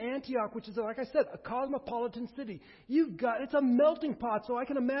up in Antioch, which is, like I said, a cosmopolitan city. It's a melting pot, so I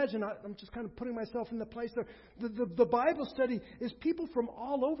can imagine. I'm just kind of putting myself in the place there. The Bible study is people from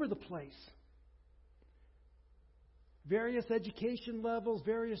all over the place. Various education levels,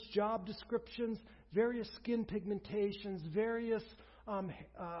 various job descriptions, various skin pigmentations, various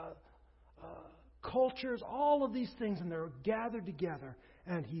cultures, all of these things, and they're gathered together.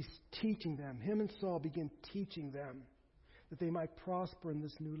 And he's teaching them. Him and Saul begin teaching them that they might prosper in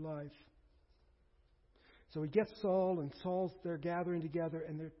this new life. So he gets Saul, and they're gathering together,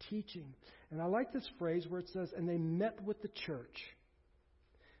 and they're teaching. And I like this phrase where it says, and they met with the church.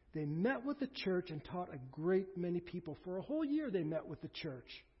 They met with the church and taught a great many people. For a whole year they met with the church.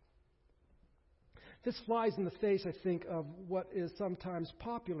 This flies in the face, I think, of what is sometimes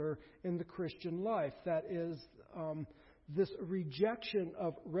popular in the Christian life. That is this rejection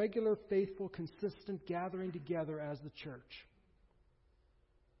of regular, faithful, consistent gathering together as the church.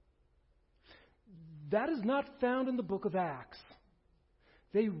 That is not found in the book of Acts.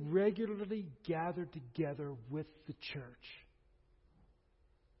 They regularly gathered together with the church.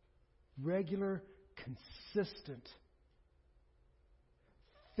 Regular, consistent,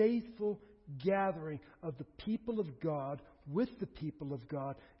 faithful gathering of the people of God with the people of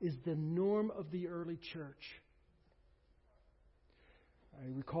God is the norm of the early church. I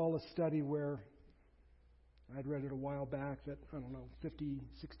recall a study where I'd read it a while back that, 50,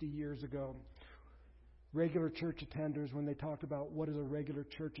 60 years ago, regular church attenders, when they talked about what is a regular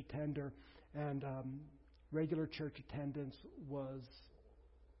church attender, and regular church attendance was,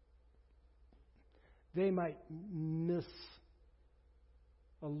 they might miss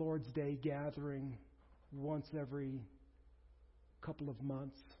a Lord's Day gathering once every couple of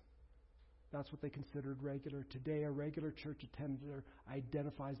months. That's what they considered regular. Today, a regular church attender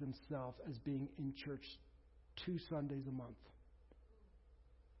identifies themselves as being in church 2 Sundays a month.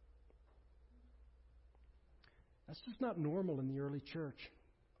 That's just not normal in the early church.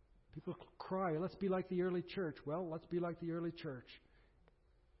 People cry, let's be like the early church. Well, let's be like the early church.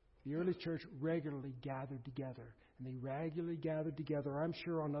 The early church regularly gathered together. And they regularly gathered together, I'm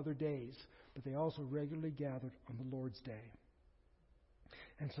sure, on other days. But they also regularly gathered on the Lord's Day.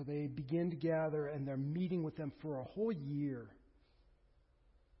 And so they begin to gather, and they're meeting with them for a whole year.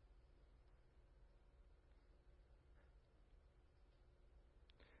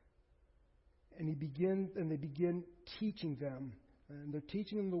 And they begin teaching them. And they're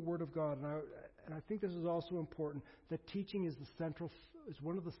teaching them the Word of God. And I think this is also important, that teaching is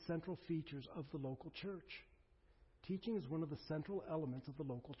one of the central features of the local church. Teaching is one of the central elements of the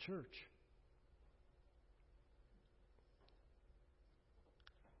local church.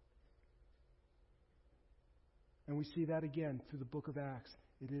 And we see that again through the book of Acts.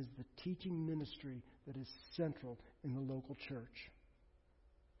 It is the teaching ministry that is central in the local church.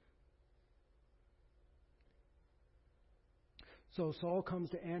 So Saul comes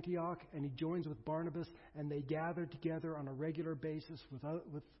to Antioch, and he joins with Barnabas, and they gather together on a regular basis with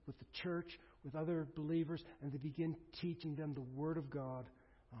the church, with other believers, and they begin teaching them the Word of God.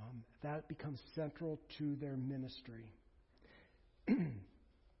 That becomes central to their ministry.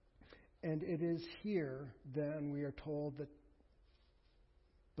 And it is here, then, we are told that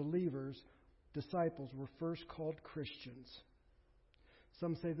believers, disciples, were first called Christians.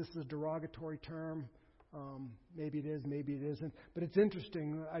 Some say this is a derogatory term. Maybe it is, maybe it isn't. But it's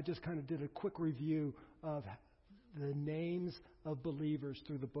interesting. I just kind of did a quick review of the names of believers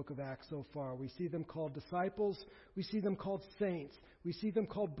through the book of Acts so far. We see them called disciples. We see them called saints. We see them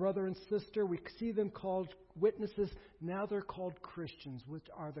called brother and sister. We see them called witnesses. Now they're called Christians, which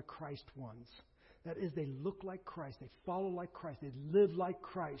are the Christ ones. That is, they look like Christ. They follow like Christ. They live like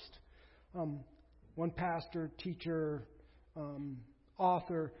Christ. one pastor, teacher,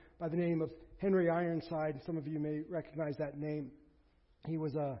 author by the name of Henry Ironside. Some of you may recognize that name. He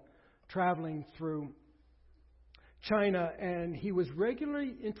was traveling through China, and he was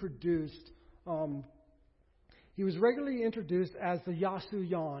regularly introduced. As the Yasu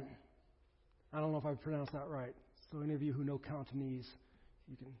Yan. I don't know if I pronounced that right. So any of you who know Cantonese,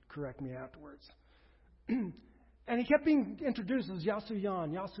 you can correct me afterwards. And he kept being introduced as Yasu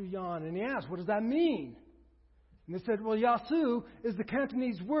Yan, and he asked, what does that mean? And they said, well, Yasu is the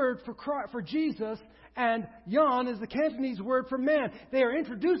Cantonese word for Jesus, and Yan is the Cantonese word for man. They are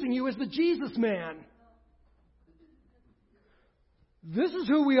introducing you as the Jesus man. This is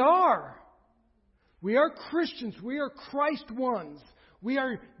who we are. We are Christians. We are Christ ones. We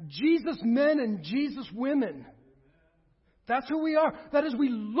are Jesus men and Jesus women. That's who we are. That is, we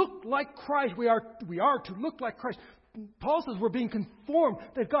look like Christ. We are to look like Christ. Paul says we're being conformed,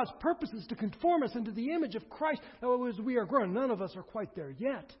 that God's purpose is to conform us into the image of Christ. Now, as we are growing, none of us are quite there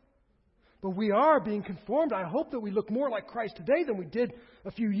yet. But we are being conformed. I hope that we look more like Christ today than we did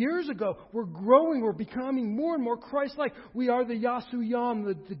a few years ago. We're growing. We're becoming more and more Christ-like. We are the Yasu Yan,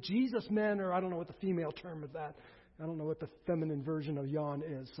 the Jesus men, or I don't know what the female term of that. I don't know what the feminine version of Yan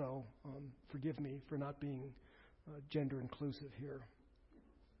is. So forgive me for not being gender inclusive here.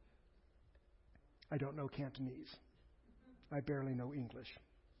 I don't know Cantonese. I barely know English.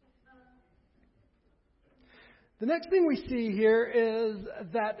 The next thing we see here is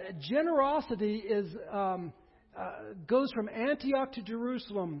that generosity goes from Antioch to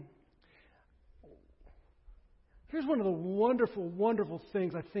Jerusalem. Here's one of the wonderful, wonderful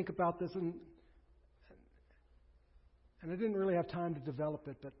things I think about this, and I didn't really have time to develop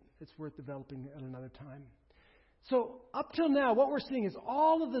it, but it's worth developing at another time. So up till now, what we're seeing is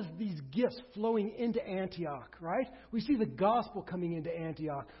all of these gifts flowing into Antioch, right? We see the gospel coming into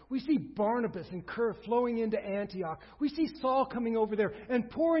Antioch. We see Barnabas and Kerr flowing into Antioch. We see Saul coming over there and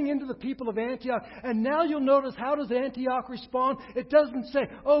pouring into the people of Antioch. And now you'll notice, how does Antioch respond? It doesn't say,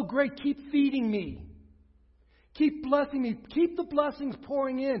 oh great, keep feeding me. Keep blessing me. Keep the blessings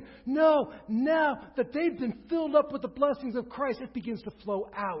pouring in. No, now that they've been filled up with the blessings of Christ, it begins to flow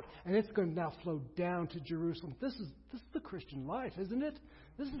out. And it's going to now flow down to Jerusalem. This is the Christian life, isn't it?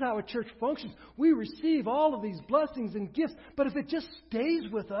 This is how a church functions. We receive all of these blessings and gifts, but if it just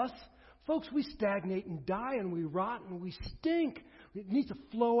stays with us, folks, we stagnate and die and we rot and we stink. It needs to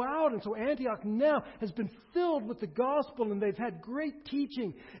flow out. And so Antioch now has been filled with the gospel, and they've had great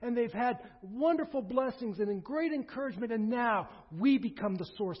teaching, and they've had wonderful blessings and great encouragement. And now we become the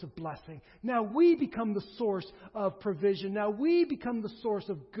source of blessing. Now we become the source of provision. Now we become the source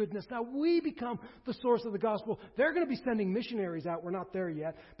of goodness. Now we become the source of the gospel. They're going to be sending missionaries out. We're not there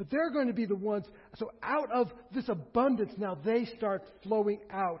yet. But they're going to be the ones. So out of this abundance, now they start flowing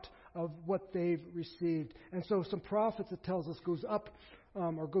out of what they've received. And so some prophets, it tells us, goes up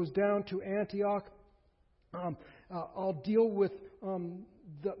or goes down to Antioch. I'll deal with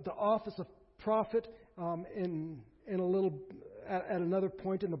the office of prophet in a little at another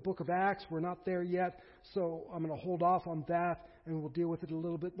point in the book of Acts. We're not there yet, so I'm going to hold off on that, and we'll deal with it a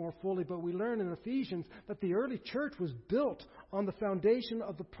little bit more fully. But we learn in Ephesians that the early church was built on the foundation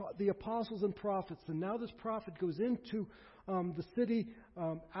of the apostles and prophets. And now this prophet goes into the city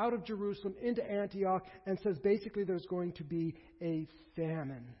out of Jerusalem into Antioch and says basically there's going to be a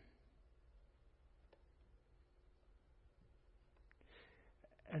famine.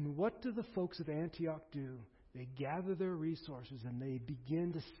 And what do the folks of Antioch do? They gather their resources and they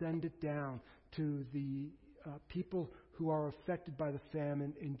begin to send it down to the people who are affected by the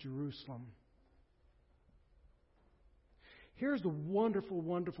famine in Jerusalem. Here's the wonderful,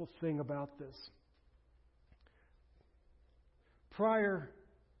 wonderful thing about this. Prior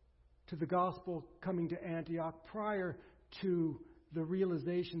to the gospel coming to Antioch, prior to the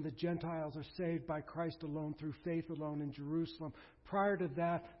realization that Gentiles are saved by Christ alone, through faith alone in Jerusalem, prior to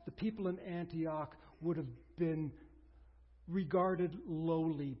that, the people in Antioch would have been regarded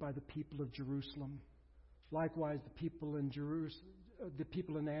lowly by the people of Jerusalem. Likewise, the people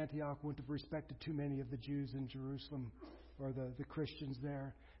in Antioch wouldn't have respected too many of the Jews in Jerusalem or the Christians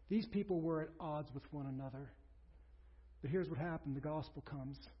there. These people were at odds with one another. But here's what happened. The gospel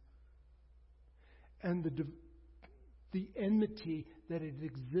comes. And the enmity that had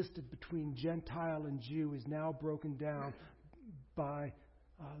existed between Gentile and Jew is now broken down by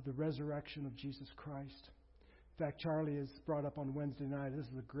the resurrection of Jesus Christ. In fact, Charlie has brought up on Wednesday night, this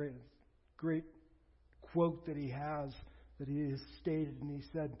is a great quote that he has stated, and he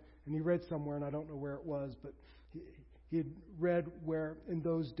said, and he read somewhere, and I don't know where it was, but he had read where in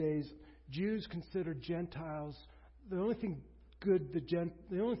those days Jews considered Gentiles, the only thing good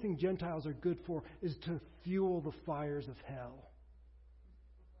the only thing Gentiles are good for is to fuel the fires of hell.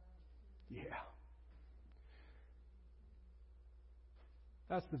 Yeah.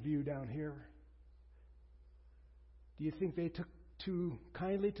 That's the view down here. Do you think they took too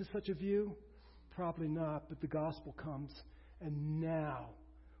kindly to such a view? Probably not, but the gospel comes. And now,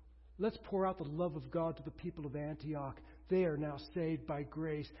 let's pour out the love of God to the people of Antioch. They are now saved by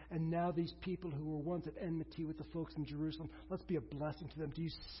grace. And now these people who were once at enmity with the folks in Jerusalem, let's be a blessing to them. Do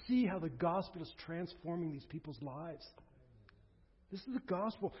you see how the gospel is transforming these people's lives? This is the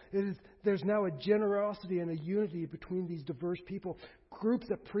gospel. There's now a generosity and a unity between these diverse people. Groups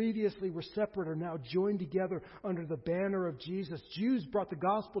that previously were separate are now joined together under the banner of Jesus. Jews brought the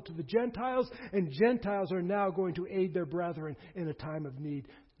gospel to the Gentiles, and Gentiles are now going to aid their brethren in a time of need.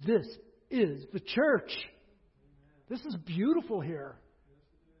 This is the church. This is beautiful here.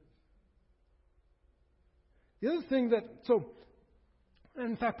 The other thing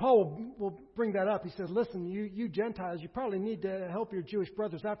in fact, Paul will bring that up. He says, listen, you Gentiles, you probably need to help your Jewish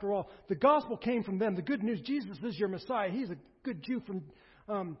brothers. After all, the gospel came from them. The good news, Jesus is your Messiah. He's a good Jew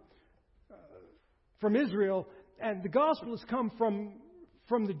from Israel. And the gospel has come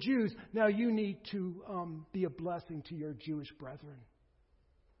from the Jews. Now you need to be a blessing to your Jewish brethren.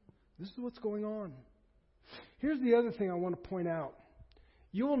 This is what's going on. Here's the other thing I want to point out.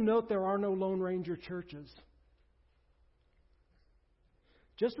 You will note there are no Lone Ranger churches.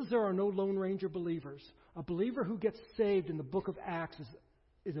 Just as there are no Lone Ranger believers, a believer who gets saved in the book of Acts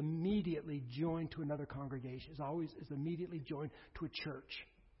is immediately joined to another congregation, is immediately joined to a church.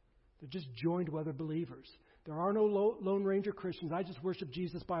 They're just joined with other believers. There are no Lone Ranger Christians. I just worship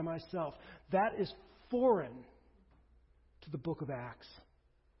Jesus by myself. That is foreign to the book of Acts.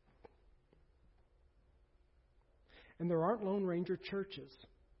 And there aren't Lone Ranger churches.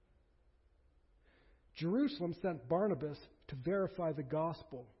 Jerusalem sent Barnabas to verify the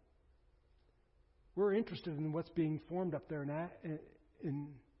gospel. We're interested in what's being formed up there in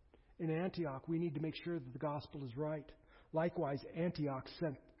Antioch. We need to make sure that the gospel is right. Likewise, Antioch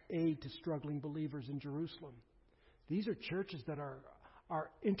sent aid to struggling believers in Jerusalem. These are churches that are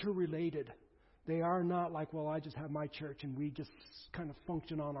interrelated. They are not like, well, I just have my church and we just kind of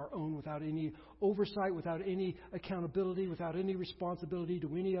function on our own without any oversight, without any accountability, without any responsibility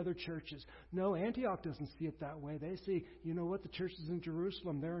to any other churches. No, Antioch doesn't see it that way. They see, you know what, the churches in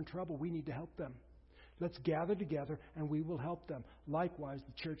Jerusalem, they're in trouble. We need to help them. Let's gather together and we will help them. Likewise,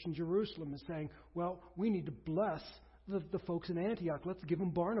 the church in Jerusalem is saying, well, we need to bless the folks in Antioch. Let's give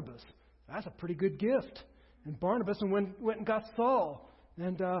them Barnabas. That's a pretty good gift. And Barnabas went and got Saul.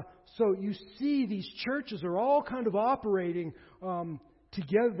 And so you see these churches are all kind of operating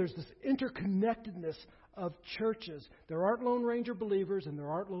together. There's this interconnectedness of churches. There aren't Lone Ranger believers and there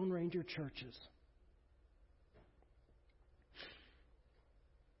aren't Lone Ranger churches.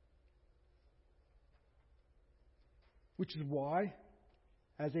 Which is why,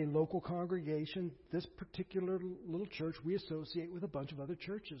 as a local congregation, this particular little church, we associate with a bunch of other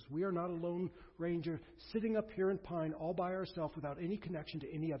churches. We are not a Lone Ranger sitting up here in Pine all by ourselves without any connection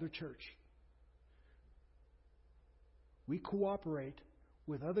to any other church. We cooperate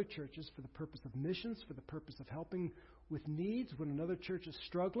with other churches for the purpose of missions, for the purpose of helping with needs. When another church is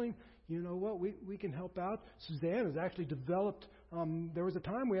struggling, you know what, we can help out. Suzanne has actually developed, there was a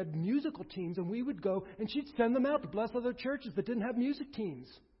time we had musical teams, and we would go and she'd send them out to bless other churches that didn't have music teams.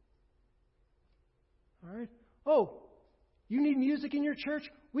 All right? Oh, you need music in your church?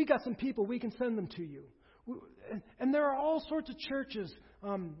 We got some people. We can send them to you. And there are all sorts of churches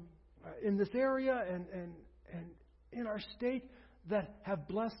in this area and in our state that have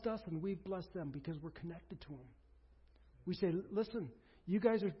blessed us, and we've blessed them because we're connected to them. We say, listen, you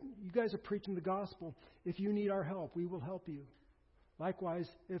guys are preaching the gospel. If you need our help, we will help you. Likewise,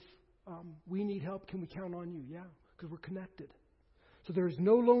 if we need help, can we count on you? Yeah, because we're connected. So there is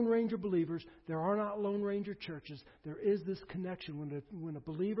no Lone Ranger believers. There are not Lone Ranger churches. There is this connection. When a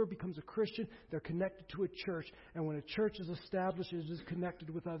believer becomes a Christian, they're connected to a church. And when a church is established, it is connected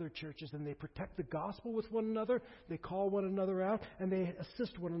with other churches. And they protect the gospel with one another. They call one another out. And they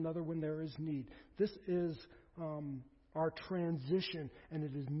assist one another when there is need. This is our transition. And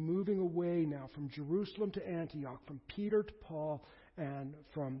it is moving away now from Jerusalem to Antioch, from Peter to Paul, and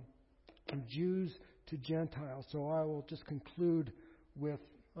from Jews to Gentiles. So I will just conclude with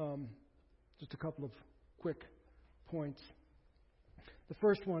just a couple of quick points. The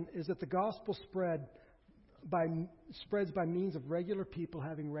first one is that the gospel spreads by means of regular people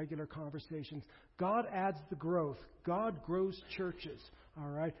having regular conversations. God adds the growth. God grows churches, all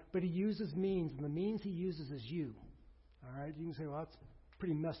right? But He uses means, and the means He uses is you, all right? You can say, well, that's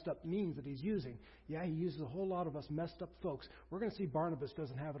pretty messed up means that he's using. Yeah, he uses a whole lot of us messed up folks. We're going to see Barnabas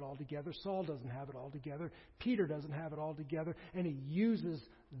doesn't have it all together. Saul doesn't have it all together. Peter doesn't have it all together. And he uses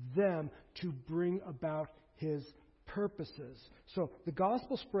them to bring about his purposes. So the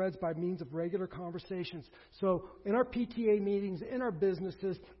gospel spreads by means of regular conversations. So in our PTA meetings, in our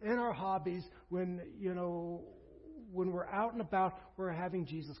businesses, in our hobbies, when we're out and about, we're having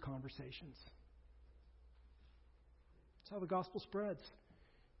Jesus conversations. That's how the gospel spreads.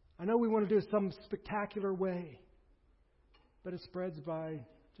 I know we want to do it some spectacular way, but it spreads by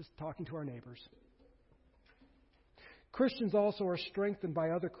just talking to our neighbors. Christians also are strengthened by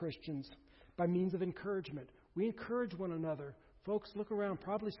other Christians by means of encouragement. We encourage one another. Folks, look around.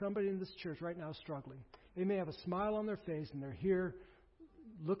 Probably somebody in this church right now is struggling. They may have a smile on their face and they're here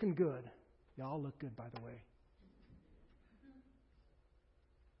looking good. Y'all look good, by the way.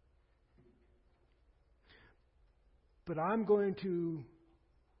 But I'm going to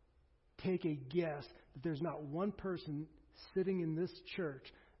take a guess that there's not one person sitting in this church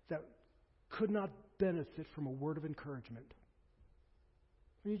that could not benefit from a word of encouragement.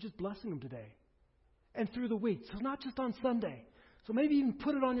 And you're just blessing them today. And through the week. So not just on Sunday. So maybe even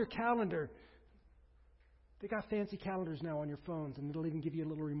put it on your calendar. They got fancy calendars now on your phones, and it'll even give you a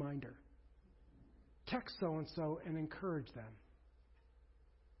little reminder. Text so-and-so and encourage them.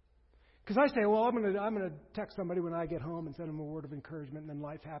 Because I say, well, I'm going to text somebody when I get home and send them a word of encouragement, and then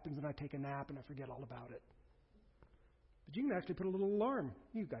life happens and I take a nap and I forget all about it. But you can actually put a little alarm.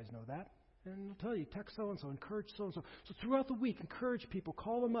 You guys know that. And it'll tell you, text so-and-so, encourage so-and-so. So throughout the week, encourage people,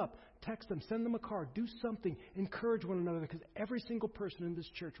 call them up, text them, send them a card, do something, encourage one another, because every single person in this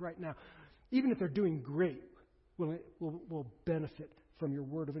church right now, even if they're doing great, will benefit from your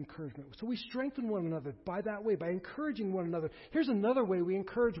word of encouragement. So we strengthen one another by that way, by encouraging one another. Here's another way we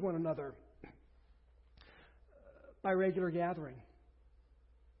encourage one another. By regular gathering.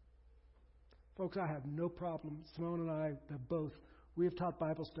 Folks, I have no problem. Simone and I have both. We have taught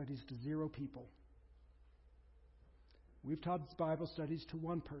Bible studies to 0 people. We've taught Bible studies to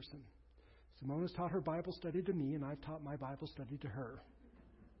 1 person. Simone has taught her Bible study to me, and I've taught my Bible study to her.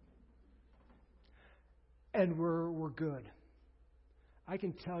 And we're good. I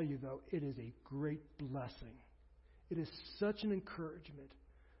can tell you, though, it is a great blessing. It is such an encouragement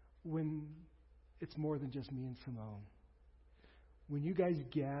when it's more than just me and Simone. When you guys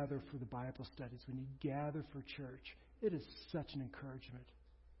gather for the Bible studies, when you gather for church, it is such an encouragement.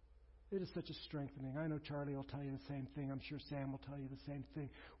 It is such a strengthening. I know Charlie will tell you the same thing. I'm sure Sam will tell you the same thing.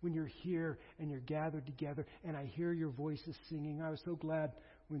 When you're here and you're gathered together and I hear your voices singing, I was so glad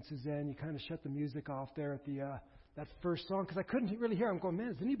when Suzanne, you kind of shut the music off there at the that first song, because I couldn't really hear. I'm going, man,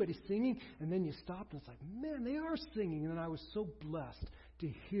 is anybody singing? And then you stopped and it's like, man, they are singing. And I was so blessed to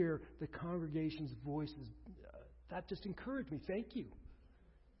hear the congregation's voices. That just encouraged me. Thank you.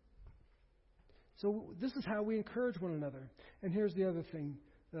 So this is how we encourage one another. And here's the other thing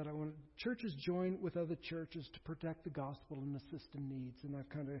that I want. Churches join with other churches to protect the gospel and assist in needs. And I've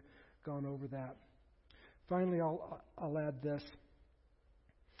kind of gone over that. Finally, I'll add this.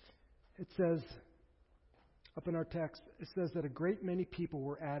 It says, up in our text, it says that a great many people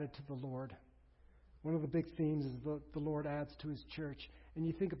were added to the Lord. One of the big themes is the Lord adds to His church. And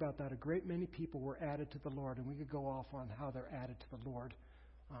you think about that. A great many people were added to the Lord. And we could go off on how they're added to the Lord.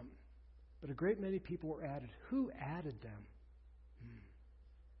 But a great many people were added. Who added them?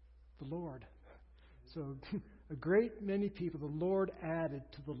 The Lord. So a great many people, the Lord added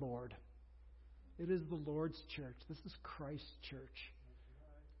to the Lord. It is the Lord's church. This is Christ's church.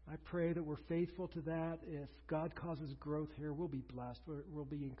 I pray that we're faithful to that. If God causes growth here, we'll be blessed. We'll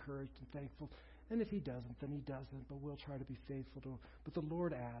be encouraged and thankful. And if He doesn't, then He doesn't. But we'll try to be faithful to Him. But the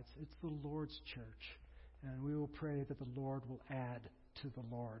Lord adds. It's the Lord's church. And we will pray that the Lord will add to the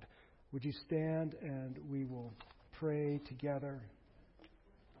Lord. Would you stand and we will pray together?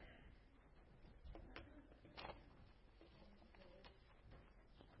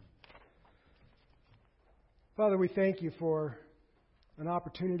 Father, we thank You for an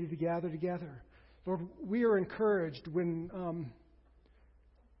opportunity to gather together. Lord, we are encouraged when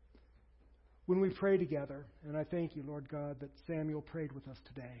we pray together. And I thank You, Lord God, that Samuel prayed with us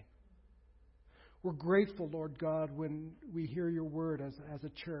today. We're grateful, Lord God, when we hear Your word as a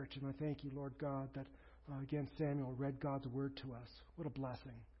church. And I thank You, Lord God, that, again, Samuel read God's word to us. What a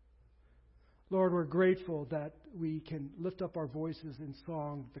blessing. Lord, we're grateful that we can lift up our voices in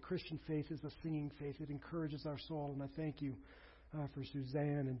song. The Christian faith is a singing faith. It encourages our soul. And I thank You for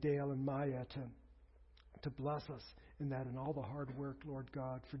Suzanne and Dale and Maya to bless us in that and all the hard work, Lord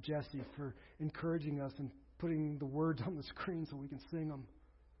God. For Jesse, for encouraging us and putting the words on the screen so we can sing them.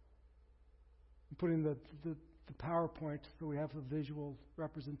 And putting the the PowerPoint so we have a visual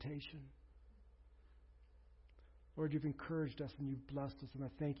representation. Lord, you've encouraged us and you've blessed us, and I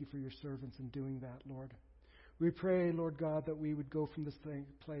thank you for your servants in doing that, Lord. We pray, Lord God, that we would go from this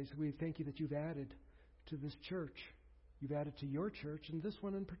place. We thank you that you've added to this church. You've added to your church, and this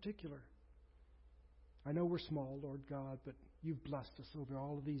one in particular. I know we're small, Lord God, but you've blessed us over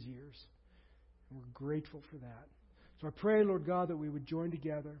all of these years, and we're grateful for that. So I pray, Lord God, that we would join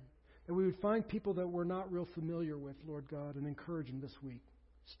together, that we would find people that we're not real familiar with, Lord God, and encourage them this week.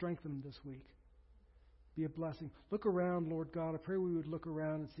 Strengthen them this week. Be a blessing. Look around, Lord God. I pray we would look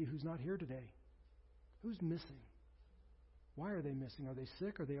around and see who's not here today. Who's missing? Why are they missing? Are they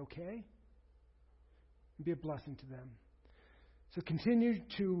sick? Are they okay? Be a blessing to them. So continue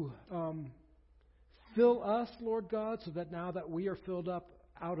to fill us, Lord God, so that now that we are filled up,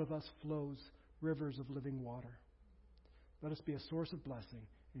 out of us flows rivers of living water. Let us be a source of blessing.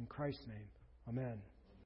 In Christ's name, amen.